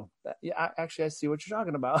like, oh, I see what you're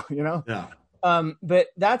talking about, Yeah. But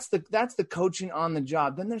that's the coaching on the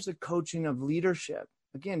job. Then there's the coaching of leadership.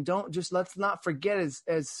 Again, let's not forget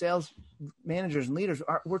as sales managers and leaders,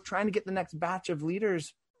 we're trying to get the next batch of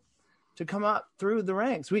leaders to come up through the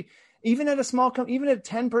ranks. Even at a small company, even at a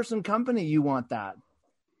 10-person company, you want that,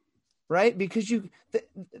 right? Because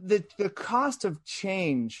the cost of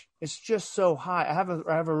change is just so high. I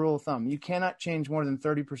have a rule of thumb. You cannot change more than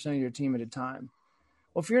 30% of your team at a time.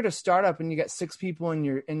 Well, if you're at a startup and you got 6 people in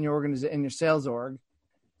your organization, in your sales org,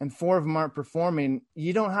 and 4 of them aren't performing,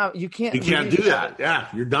 you can't do that. Yeah,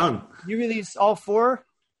 you're done. You release all 4,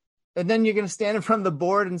 and then you're going to stand in front of the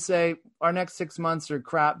board and say, our next 6 months are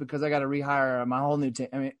crap because I got to rehire my whole new team.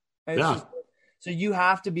 I mean, so you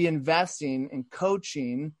have to be investing in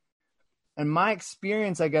coaching. And my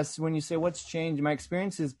experience, I guess, when you say what's changed, my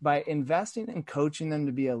experience is by investing and coaching them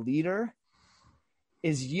to be a leader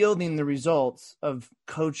is yielding the results of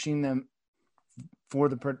coaching them for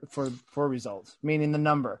results, meaning the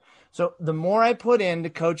number. So the more I put into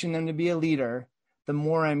coaching them to be a leader, the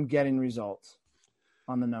more I'm getting results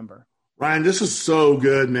on the number. Ryan, this is so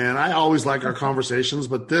good, man. I always like our conversations,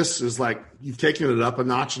 but this is like you've taken it up a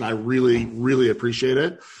notch, and I really, really appreciate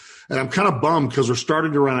it. And I'm kind of bummed because we're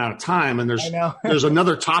starting to run out of time, and there's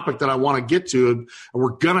another topic that I want to get to, and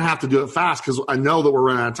we're going to have to do it fast because I know that we're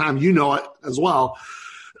running out of time. You know it as well.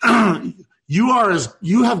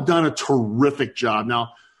 You have done a terrific job.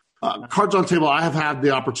 Now, Cards on Table, I have had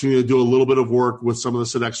the opportunity to do a little bit of work with some of the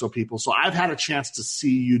Sodexo people. So I've had a chance to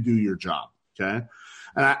see you do your job, okay?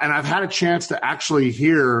 And I've had a chance to actually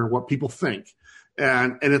hear what people think.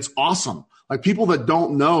 And it's awesome. Like people that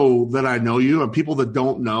don't know that I know you and people that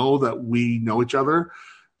don't know that we know each other,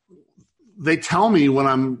 they tell me when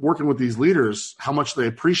I'm working with these leaders how much they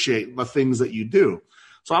appreciate the things that you do.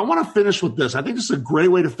 So I want to finish with this. I think this is a great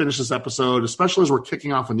way to finish this episode, especially as we're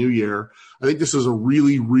kicking off a new year. I think this is a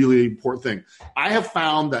really, really important thing. I have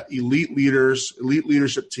found that elite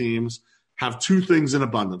leadership teams have 2 things in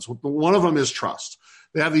abundance. One of them is trust.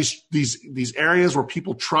 They have these areas where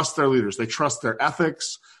people trust their leaders. They trust their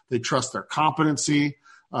ethics. They trust their competency.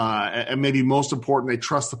 And maybe most important, they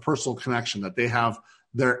trust the personal connection that they have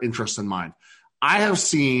their interests in mind. I have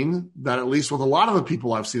seen that, at least with a lot of the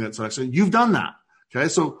people I've seen at Sodexo, you've done that. Okay,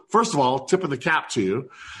 so first of all, tip of the cap to you.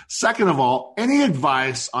 Second of all, any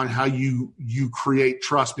advice on how you create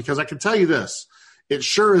trust? Because I can tell you this, it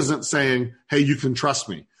sure isn't saying, hey, you can trust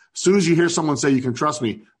me. As soon as you hear someone say you can trust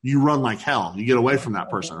me, you run like hell. You get away from that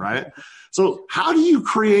person, right? So how do you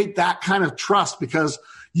create that kind of trust? Because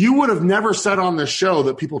you would have never said on this show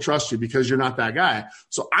that people trust you because you're not that guy.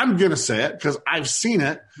 So I'm going to say it because I've seen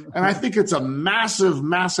it. And I think it's a massive,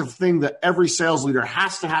 massive thing that every sales leader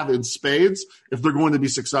has to have in spades if they're going to be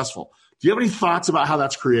successful. Do you have any thoughts about how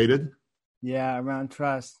that's created? Yeah, around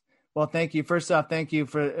trust. Well, thank you. First off, thank you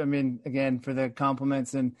for the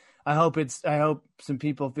compliments. And I hope some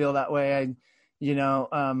people feel that way. I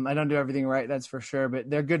don't do everything right, that's for sure, but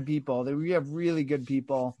they're good people. We have really good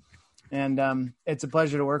people. And it's a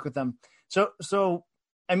pleasure to work with them. So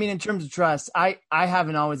I mean, in terms of trust, I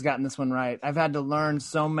haven't always gotten this one right. I've had to learn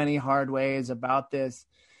so many hard ways about this.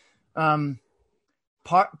 Part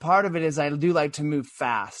of it is I do like to move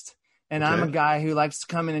fast, and okay. I'm a guy who likes to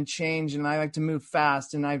come in and change, and I like to move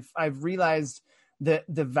fast. And I've realized the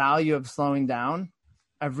value of slowing down.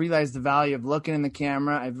 I've realized the value of looking in the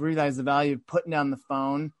camera. I've realized the value of putting down the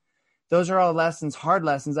phone. Those are all lessons, hard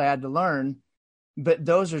lessons I had to learn. But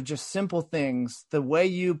those are just simple things. The way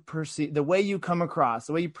you perceive, the way you come across,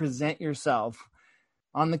 the way you present yourself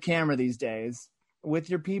on the camera these days with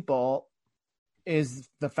your people is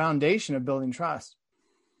the foundation of building trust.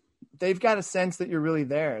 They've got a sense that you're really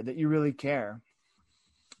there, that you really care.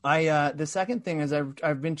 The second thing is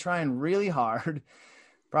I've been trying really hard,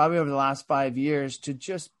 probably over the last 5 years, to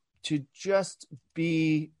just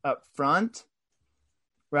be upfront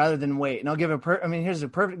rather than wait. And I'll give here's a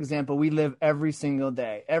perfect example. We live every single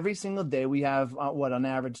day. Every single day we have, on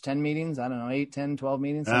average, 10 meetings? I don't know, 8, 10, 12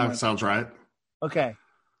 meetings? Yeah, that sounds right. Okay.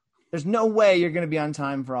 There's no way you're going to be on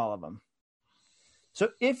time for all of them.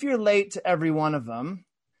 So if you're late to every one of them,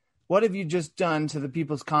 what have you just done to the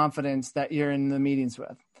people's confidence that you're in the meetings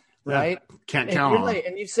with? Right? Yeah, can't count on. Late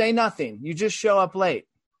and you say nothing. You just show up late.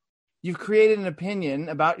 You've created an opinion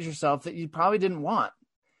about yourself that you probably didn't want.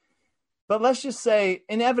 But let's just say,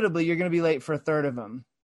 inevitably, you're going to be late for a third of them.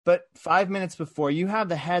 But 5 minutes before, you have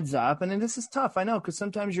the heads up. And then this is tough. I know, because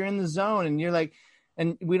sometimes you're in the zone and you're like,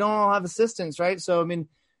 and we don't all have assistants, right? So, I mean,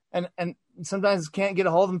 and sometimes can't get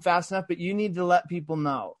a hold of them fast enough, but you need to let people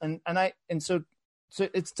know. So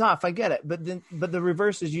it's tough. I get it. But the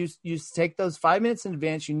reverse is you take those 5 minutes in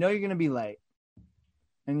advance. You know you're going to be late.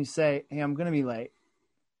 And you say, hey, I'm going to be late.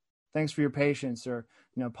 Thanks for your patience, or,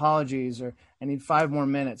 apologies, or I need 5 more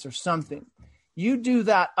minutes or something. You do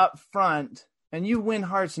that up front and you win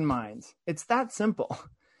hearts and minds. It's that simple.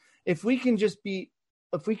 If we can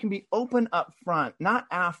be open up front, not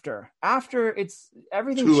after. After, it's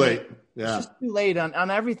everything too late. Yeah. It's just too late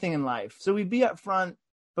on everything in life. So we be up front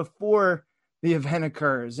before the event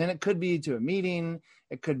occurs. And it could be to a meeting.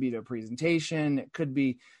 It could be to a presentation. It could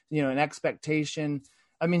be, an expectation.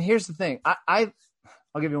 I mean, here's the thing.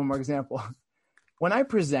 I'll give you one more example. When I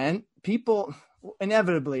present, people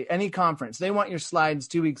inevitably, any conference, they want your slides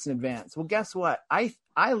 2 weeks in advance. Well, guess what?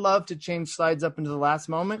 I love to change slides up into the last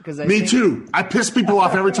moment because Me too. I piss people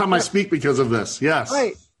off every time I speak because of this. Yes.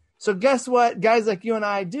 Right. So guess what? Guys like you and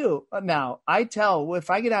I do now. If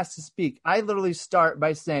I get asked to speak, I literally start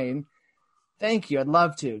by saying, thank you. I'd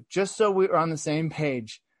love to, just so we're on the same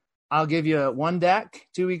page. I'll give you one deck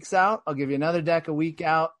 2 weeks out. I'll give you another deck a week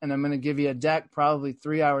out. And I'm going to give you a deck probably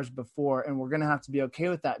 3 hours before. And we're going to have to be okay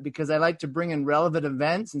with that because I like to bring in relevant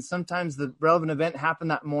events. And sometimes the relevant event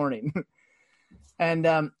happened that morning.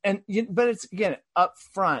 But it's, again, up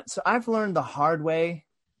front. So I've learned the hard way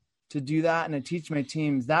to do that. And I teach my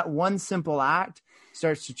teams that one simple act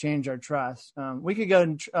starts to change our trust. We could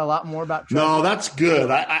go a lot more about trust. No, that's good.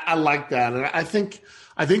 I like that. And I think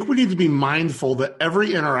we need to be mindful that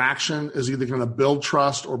every interaction is either going to build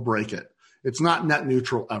trust or break it. It's not net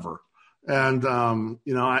neutral ever. And,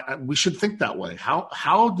 we should think that way.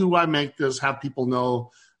 How do I make this, have people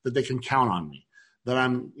know that they can count on me, that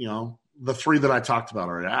I'm, the 3 that I talked about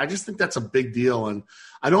already. I just think that's a big deal. And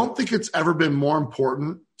I don't think it's ever been more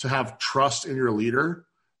important to have trust in your leader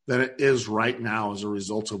than it is right now as a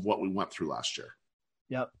result of what we went through last year.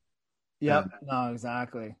 Yep. No,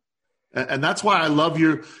 exactly. And that's why I love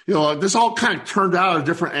this all kind of turned out at a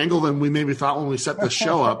different angle than we maybe thought when we set the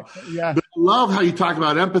show up. Yeah. But I love how you talk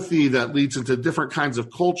about empathy that leads into different kinds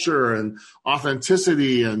of culture and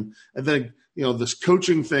authenticity and then, this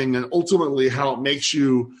coaching thing and ultimately how it makes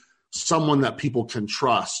you someone that people can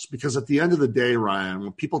trust. Because at the end of the day, Ryan,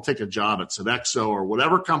 when people take a job at Sodexo or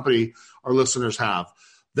whatever company our listeners have,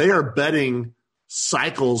 they are betting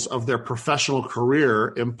cycles of their professional career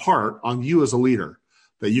in part on you as a leader,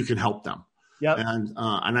 that you can help them. Yep. And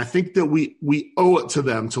I think that we owe it to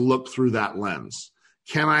them to look through that lens.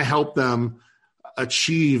 Can I help them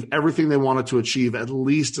achieve everything they wanted to achieve at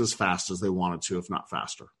least as fast as they wanted to, if not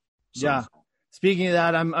faster? So. Yeah. Speaking of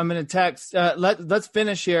that, I'm going to text. Let's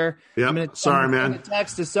finish here. Yeah. I'm going to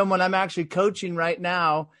text to someone I'm actually coaching right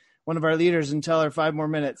now, one of our leaders, and tell her 5 more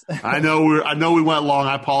minutes. I know we went long.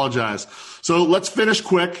 I apologize. So let's finish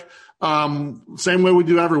quick. Same way we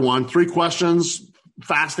do everyone. 3 questions,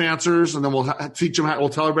 fast answers, and then we'll teach them. We'll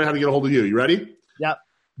tell everybody how to get a hold of you. You ready? Yep.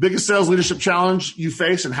 Biggest sales leadership challenge you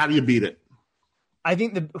face, and how do you beat it? I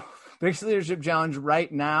think the biggest leadership challenge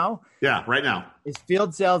right now. Yeah, right now. Is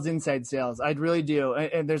field sales, inside sales. I really do.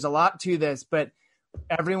 And there's a lot to this, but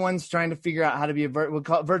everyone's trying to figure out how to be we'll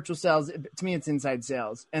call it virtual sales. To me, it's inside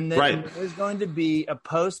sales. And then there's going to be a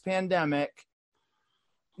post-pandemic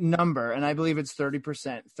number, and I believe it's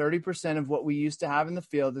 30%. 30% of what we used to have in the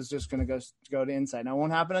field is just going to go to inside. Now, it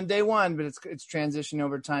won't happen on day one, but it's transitioning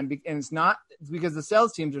over time. And it's not because the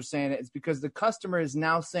sales teams are saying it. It's because the customer is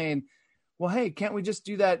now saying, well, hey, can't we just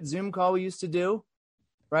do that Zoom call we used to do?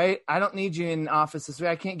 Right? I don't need you in office this way.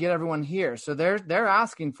 I can't get everyone here. So they're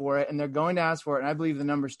asking for it, and they're going to ask for it. And I believe the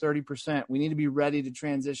number is 30%. We need to be ready to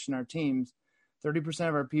transition our teams. 30%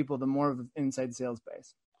 of our people, the more of an inside sales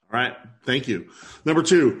base. All right. Thank you. Number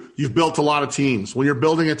 2, you've built a lot of teams. When you're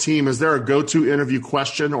building a team, is there a go-to interview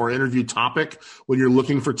question or interview topic when you're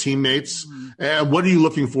looking for teammates? And what are you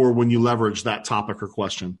looking for when you leverage that topic or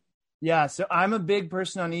question? Yeah. So I'm a big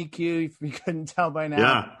person on EQ, if you couldn't tell by now.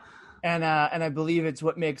 Yeah. And I believe it's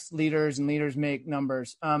what makes leaders, and leaders make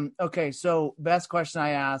numbers. Okay. So best question I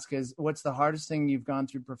ask is, what's the hardest thing you've gone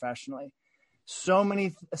through professionally? So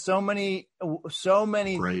many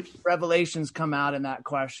Great. revelations come out in that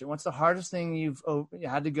question. What's the hardest thing you've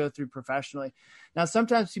had to go through professionally? Now,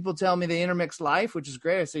 sometimes people tell me they intermix life, which is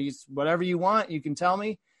great. I say, whatever you want, you can tell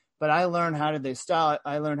me. But I learned how did they style it.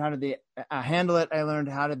 I learned how did they handle it. I learned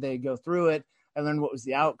how did they go through it. I learned what was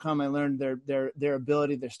the outcome. I learned their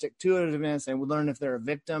ability, their stick-to-itiveness. I learned if they're a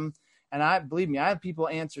victim. And believe me, I have people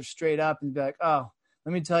answer straight up and be like, oh,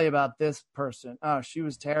 let me tell you about this person. Oh, she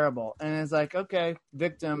was terrible. And it's like, okay,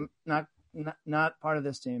 victim, not part of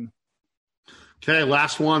this team. Okay,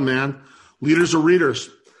 last one, man. Leaders are readers.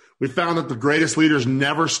 We found that the greatest leaders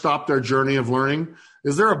never stop their journey of learning.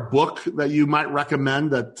 Is there a book that you might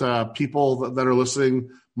recommend that people that are listening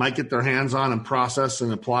might get their hands on and process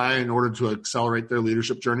and apply in order to accelerate their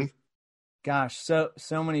leadership journey? Gosh, so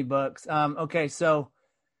many books. Okay, so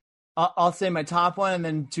I'll say my top one and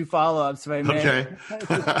then 2 follow-ups if I may. Okay.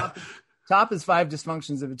 Top is 5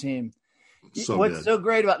 dysfunctions of a team. What's good. so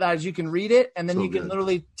great about that is you can read it and then So you can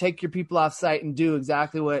literally take your people off site and do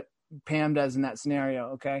exactly what Pam does in that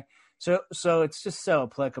scenario. Okay. So it's just so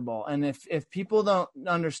applicable. And if people don't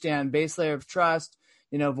understand base layer of trust,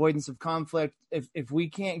 avoidance of conflict, if we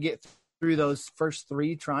can't get through those first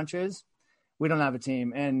 3 tranches, we don't have a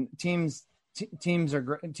team. And teams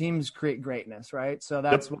create greatness, right? So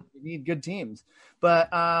that's what we need, good teams. But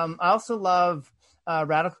I also love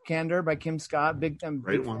Radical Candor by Kim Scott. Big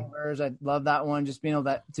one. I love that one. Just being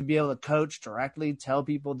able to be able to coach directly, tell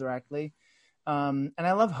people directly. And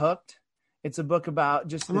I love Hooked. It's a book about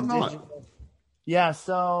just the digital. Yeah.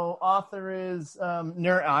 So author is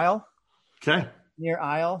Nir Eyal. Okay. Nir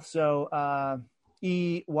Eyal. So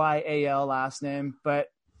Eyal last name, but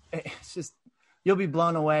it's just, you'll be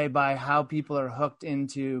blown away by how people are hooked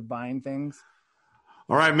into buying things.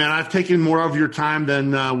 All right, man, I've taken more of your time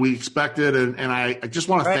than we expected, and I just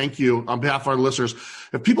want to thank you on behalf of our listeners.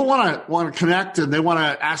 If people want to connect and they want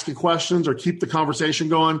to ask you questions or keep the conversation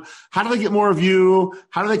going, how do they get more of you?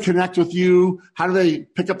 How do they connect with you? How do they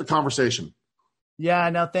pick up the conversation? Yeah,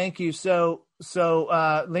 no, thank you. So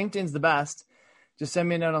LinkedIn's the best. Just send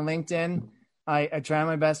me a note on LinkedIn. I try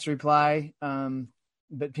my best to reply,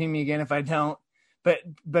 but ping me again if I don't.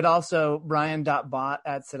 But also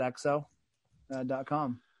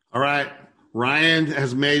ryan.bot@Sodexo.com. All right. Ryan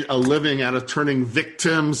has made a living out of turning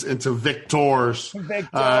victims into victors.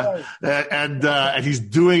 And he's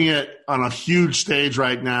doing it on a huge stage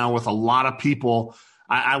right now with a lot of people.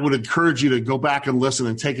 I would encourage you to go back and listen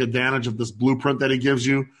and take advantage of this blueprint that he gives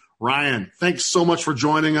you. Ryan, thanks so much for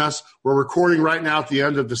joining us. We're recording right now at the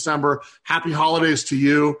end of December. Happy holidays to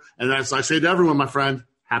you. And as I say to everyone, my friend,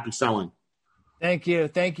 happy selling. Thank you.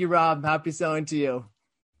 Thank you, Rob. Happy selling to you.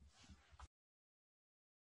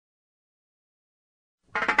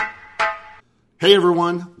 Hey,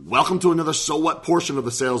 everyone. Welcome to another So What portion of the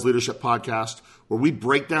Sales Leadership Podcast, where we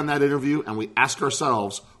break down that interview and we ask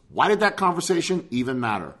ourselves, why did that conversation even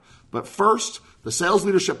matter? But first, the Sales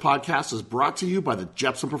Leadership Podcast is brought to you by the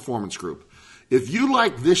Jepson Performance Group. If you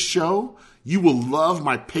like this show, you will love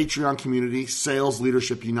my Patreon community, Sales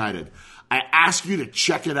Leadership United. I ask you to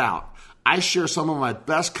check it out. I share some of my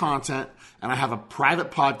best content, and I have a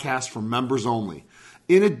private podcast for members only.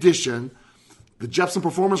 In addition, the Jepson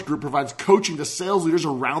Performance Group provides coaching to sales leaders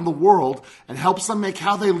around the world and helps them make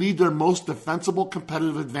how they lead their most defensible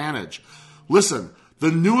competitive advantage. Listen,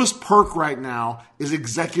 the newest perk right now is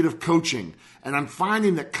executive coaching, and I'm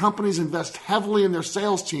finding that companies invest heavily in their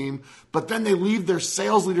sales team, but then they leave their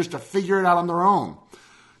sales leaders to figure it out on their own.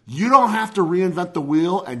 You don't have to reinvent the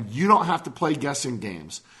wheel, and you don't have to play guessing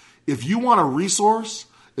games. If you want a resource,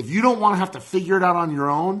 if you don't want to have to figure it out on your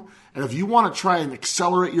own, and if you want to try and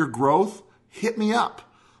accelerate your growth, hit me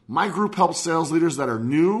up. My group helps sales leaders that are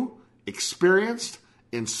new, experienced,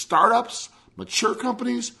 in startups, mature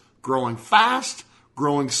companies, growing fast,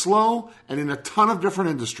 growing slow, and in a ton of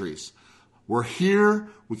different industries. We're here.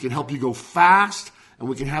 We can help you go fast, and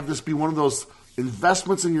we can have this be one of those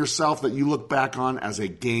investments in yourself that you look back on as a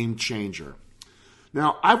game changer.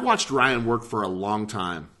 Now, I've watched Ryan work for a long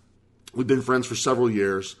time. We've been friends for several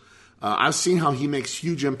years. I've seen how he makes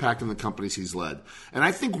huge impact in the companies he's led. And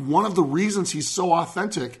I think one of the reasons he's so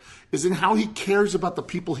authentic is in how he cares about the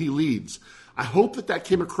people he leads. I hope that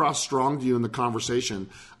came across strong to you in the conversation.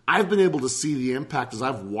 I've been able to see the impact as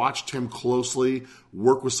I've watched him closely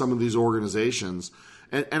work with some of these organizations.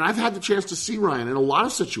 And I've had the chance to see Ryan in a lot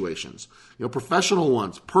of situations, professional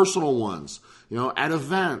ones, personal ones, at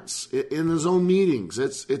events, in his own meetings.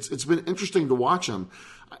 It's been interesting to watch him.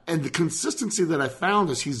 And the consistency that I found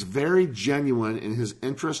is he's very genuine in his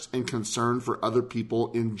interest and concern for other people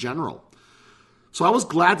in general. So I was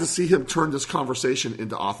glad to see him turn this conversation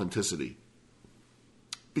into authenticity,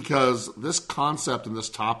 because this concept and this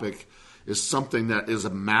topic is something that is a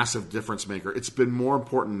massive difference maker. It's been more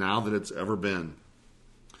important now than it's ever been.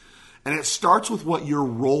 And it starts with what your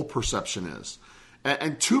role perception is.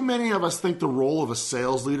 And too many of us think the role of a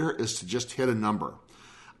sales leader is to just hit a number.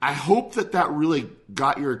 I hope that really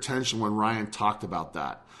got your attention when Ryan talked about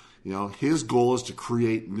that. His goal is to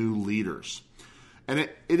create new leaders. And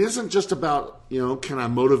it isn't just about, can I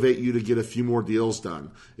motivate you to get a few more deals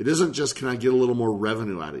done? It isn't just, can I get a little more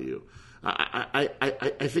revenue out of you?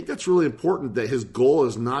 I think that's really important, that his goal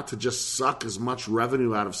is not to just suck as much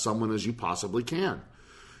revenue out of someone as you possibly can.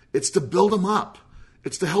 It's to build them up.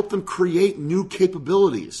 It's to help them create new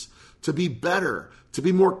capabilities, to be better, to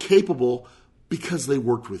be more capable because they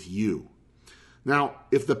worked with you. Now,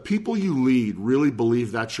 if the people you lead really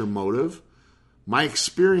believe that's your motive, my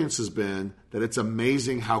experience has been that it's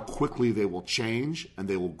amazing how quickly they will change and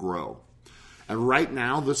they will grow. And right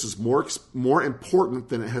now, this is more important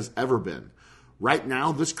than it has ever been. Right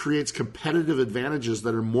now, this creates competitive advantages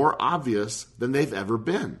that are more obvious than they've ever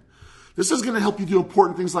been. This is going to help you do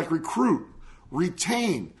important things like recruit,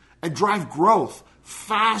 retain, and drive growth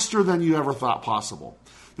faster than you ever thought possible.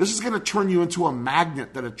 This is going to turn you into a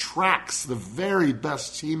magnet that attracts the very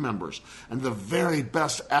best team members and the very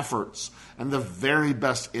best efforts and the very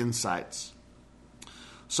best insights.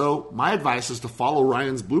 So my advice is to follow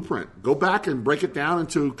Ryan's blueprint. Go back and break it down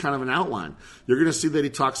into kind of an outline. You're going to see that he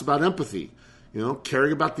talks about empathy,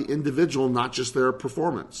 caring about the individual, not just their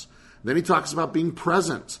performance. Then he talks about being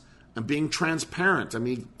present and being transparent.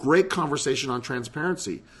 Great conversation on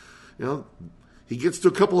transparency. He gets to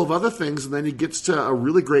a couple of other things, and then he gets to a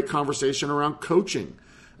really great conversation around coaching.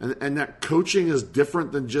 And that coaching is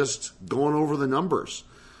different than just going over the numbers.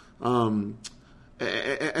 And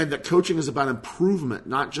that coaching is about improvement,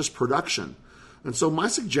 not just production. And so my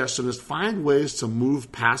suggestion is find ways to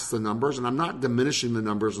move past the numbers. And I'm not diminishing the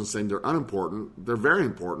numbers and saying they're unimportant. They're very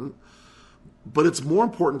important. But it's more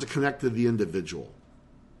important to connect to the individual.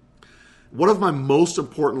 One of my most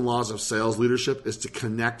important laws of sales leadership is to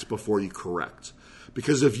connect before you correct.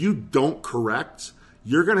 Because if you don't correct,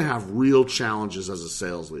 you're going to have real challenges as a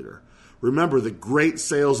sales leader. Remember, the great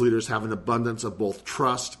sales leaders have an abundance of both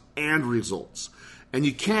trust and results. And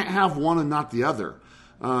you can't have one and not the other.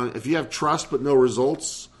 If you have trust but no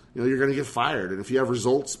results, you're going to get fired. And if you have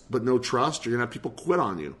results but no trust, you're going to have people quit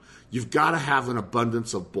on you. You've got to have an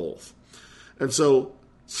abundance of both. And so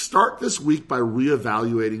start this week by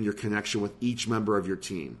reevaluating your connection with each member of your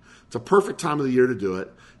team. It's a perfect time of the year to do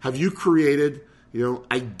it. Have you created,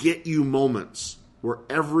 I get you moments where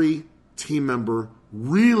every team member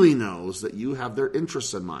really knows that you have their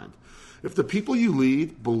interests in mind? If the people you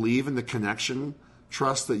lead believe in the connection,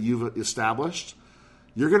 trust that you've established,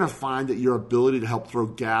 you're going to find that your ability to help throw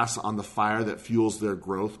gas on the fire that fuels their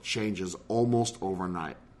growth changes almost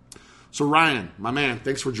overnight. So Ryan, my man,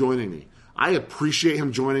 thanks for joining me. I appreciate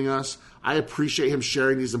him joining us. I appreciate him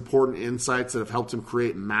sharing these important insights that have helped him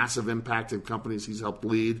create massive impact in companies he's helped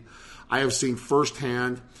lead. I have seen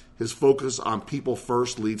firsthand his focus on people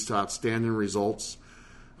first leads to outstanding results.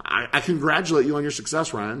 I congratulate you on your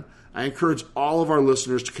success, Ryan. I encourage all of our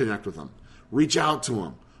listeners to connect with him. Reach out to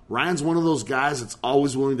him. Ryan's one of those guys that's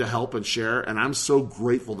always willing to help and share, and I'm so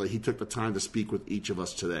grateful that he took the time to speak with each of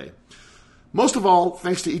us today. Most of all,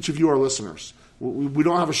 thanks to each of you, our listeners. We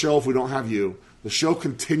don't have a show if we don't have you. The show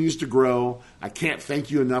continues to grow. I can't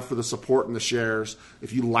thank you enough for the support and the shares.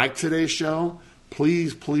 If you like today's show,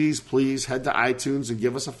 please, please, please head to iTunes and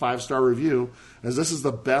give us a 5-star review, as this is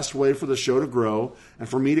the best way for the show to grow and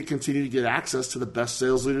for me to continue to get access to the best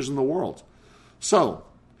sales leaders in the world. So,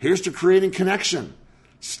 here's to creating connection.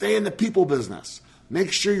 Stay in the people business.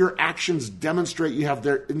 Make sure your actions demonstrate you have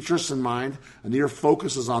their interests in mind and that your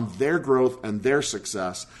focus is on their growth and their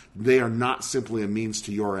success. They are not simply a means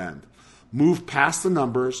to your end. Move past the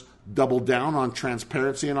numbers, double down on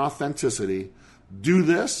transparency and authenticity. Do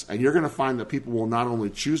this, and you're going to find that people will not only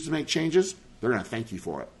choose to make changes, they're going to thank you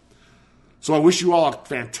for it. So I wish you all a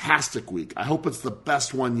fantastic week. I hope it's the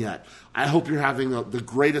best one yet. I hope you're having the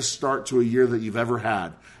greatest start to a year that you've ever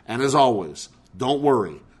had. And as always, don't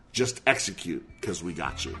worry. Just execute, because we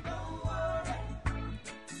got you.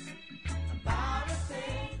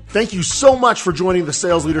 Thank you so much for joining the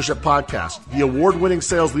Sales Leadership Podcast, the award-winning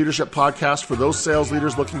sales leadership podcast for those sales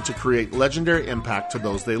leaders looking to create legendary impact to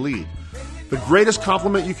those they lead. The greatest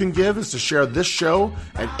compliment you can give is to share this show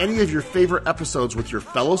and any of your favorite episodes with your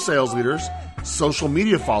fellow sales leaders, social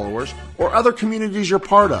media followers, or other communities you're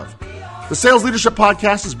part of. The Sales Leadership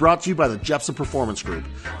Podcast is brought to you by the Jeppsen Performance Group.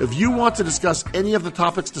 If you want to discuss any of the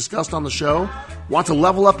topics discussed on the show, want to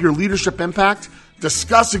level up your leadership impact,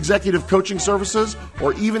 discuss executive coaching services,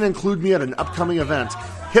 or even include me at an upcoming event,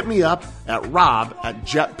 hit me up at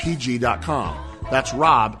rob@jeppg.com. That's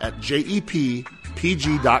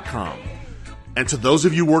rob@jeppg.com. And to those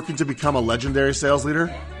of you working to become a legendary sales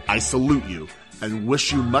leader, I salute you and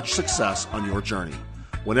wish you much success on your journey.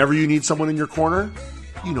 Whenever you need someone in your corner,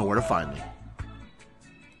 you know where to find me.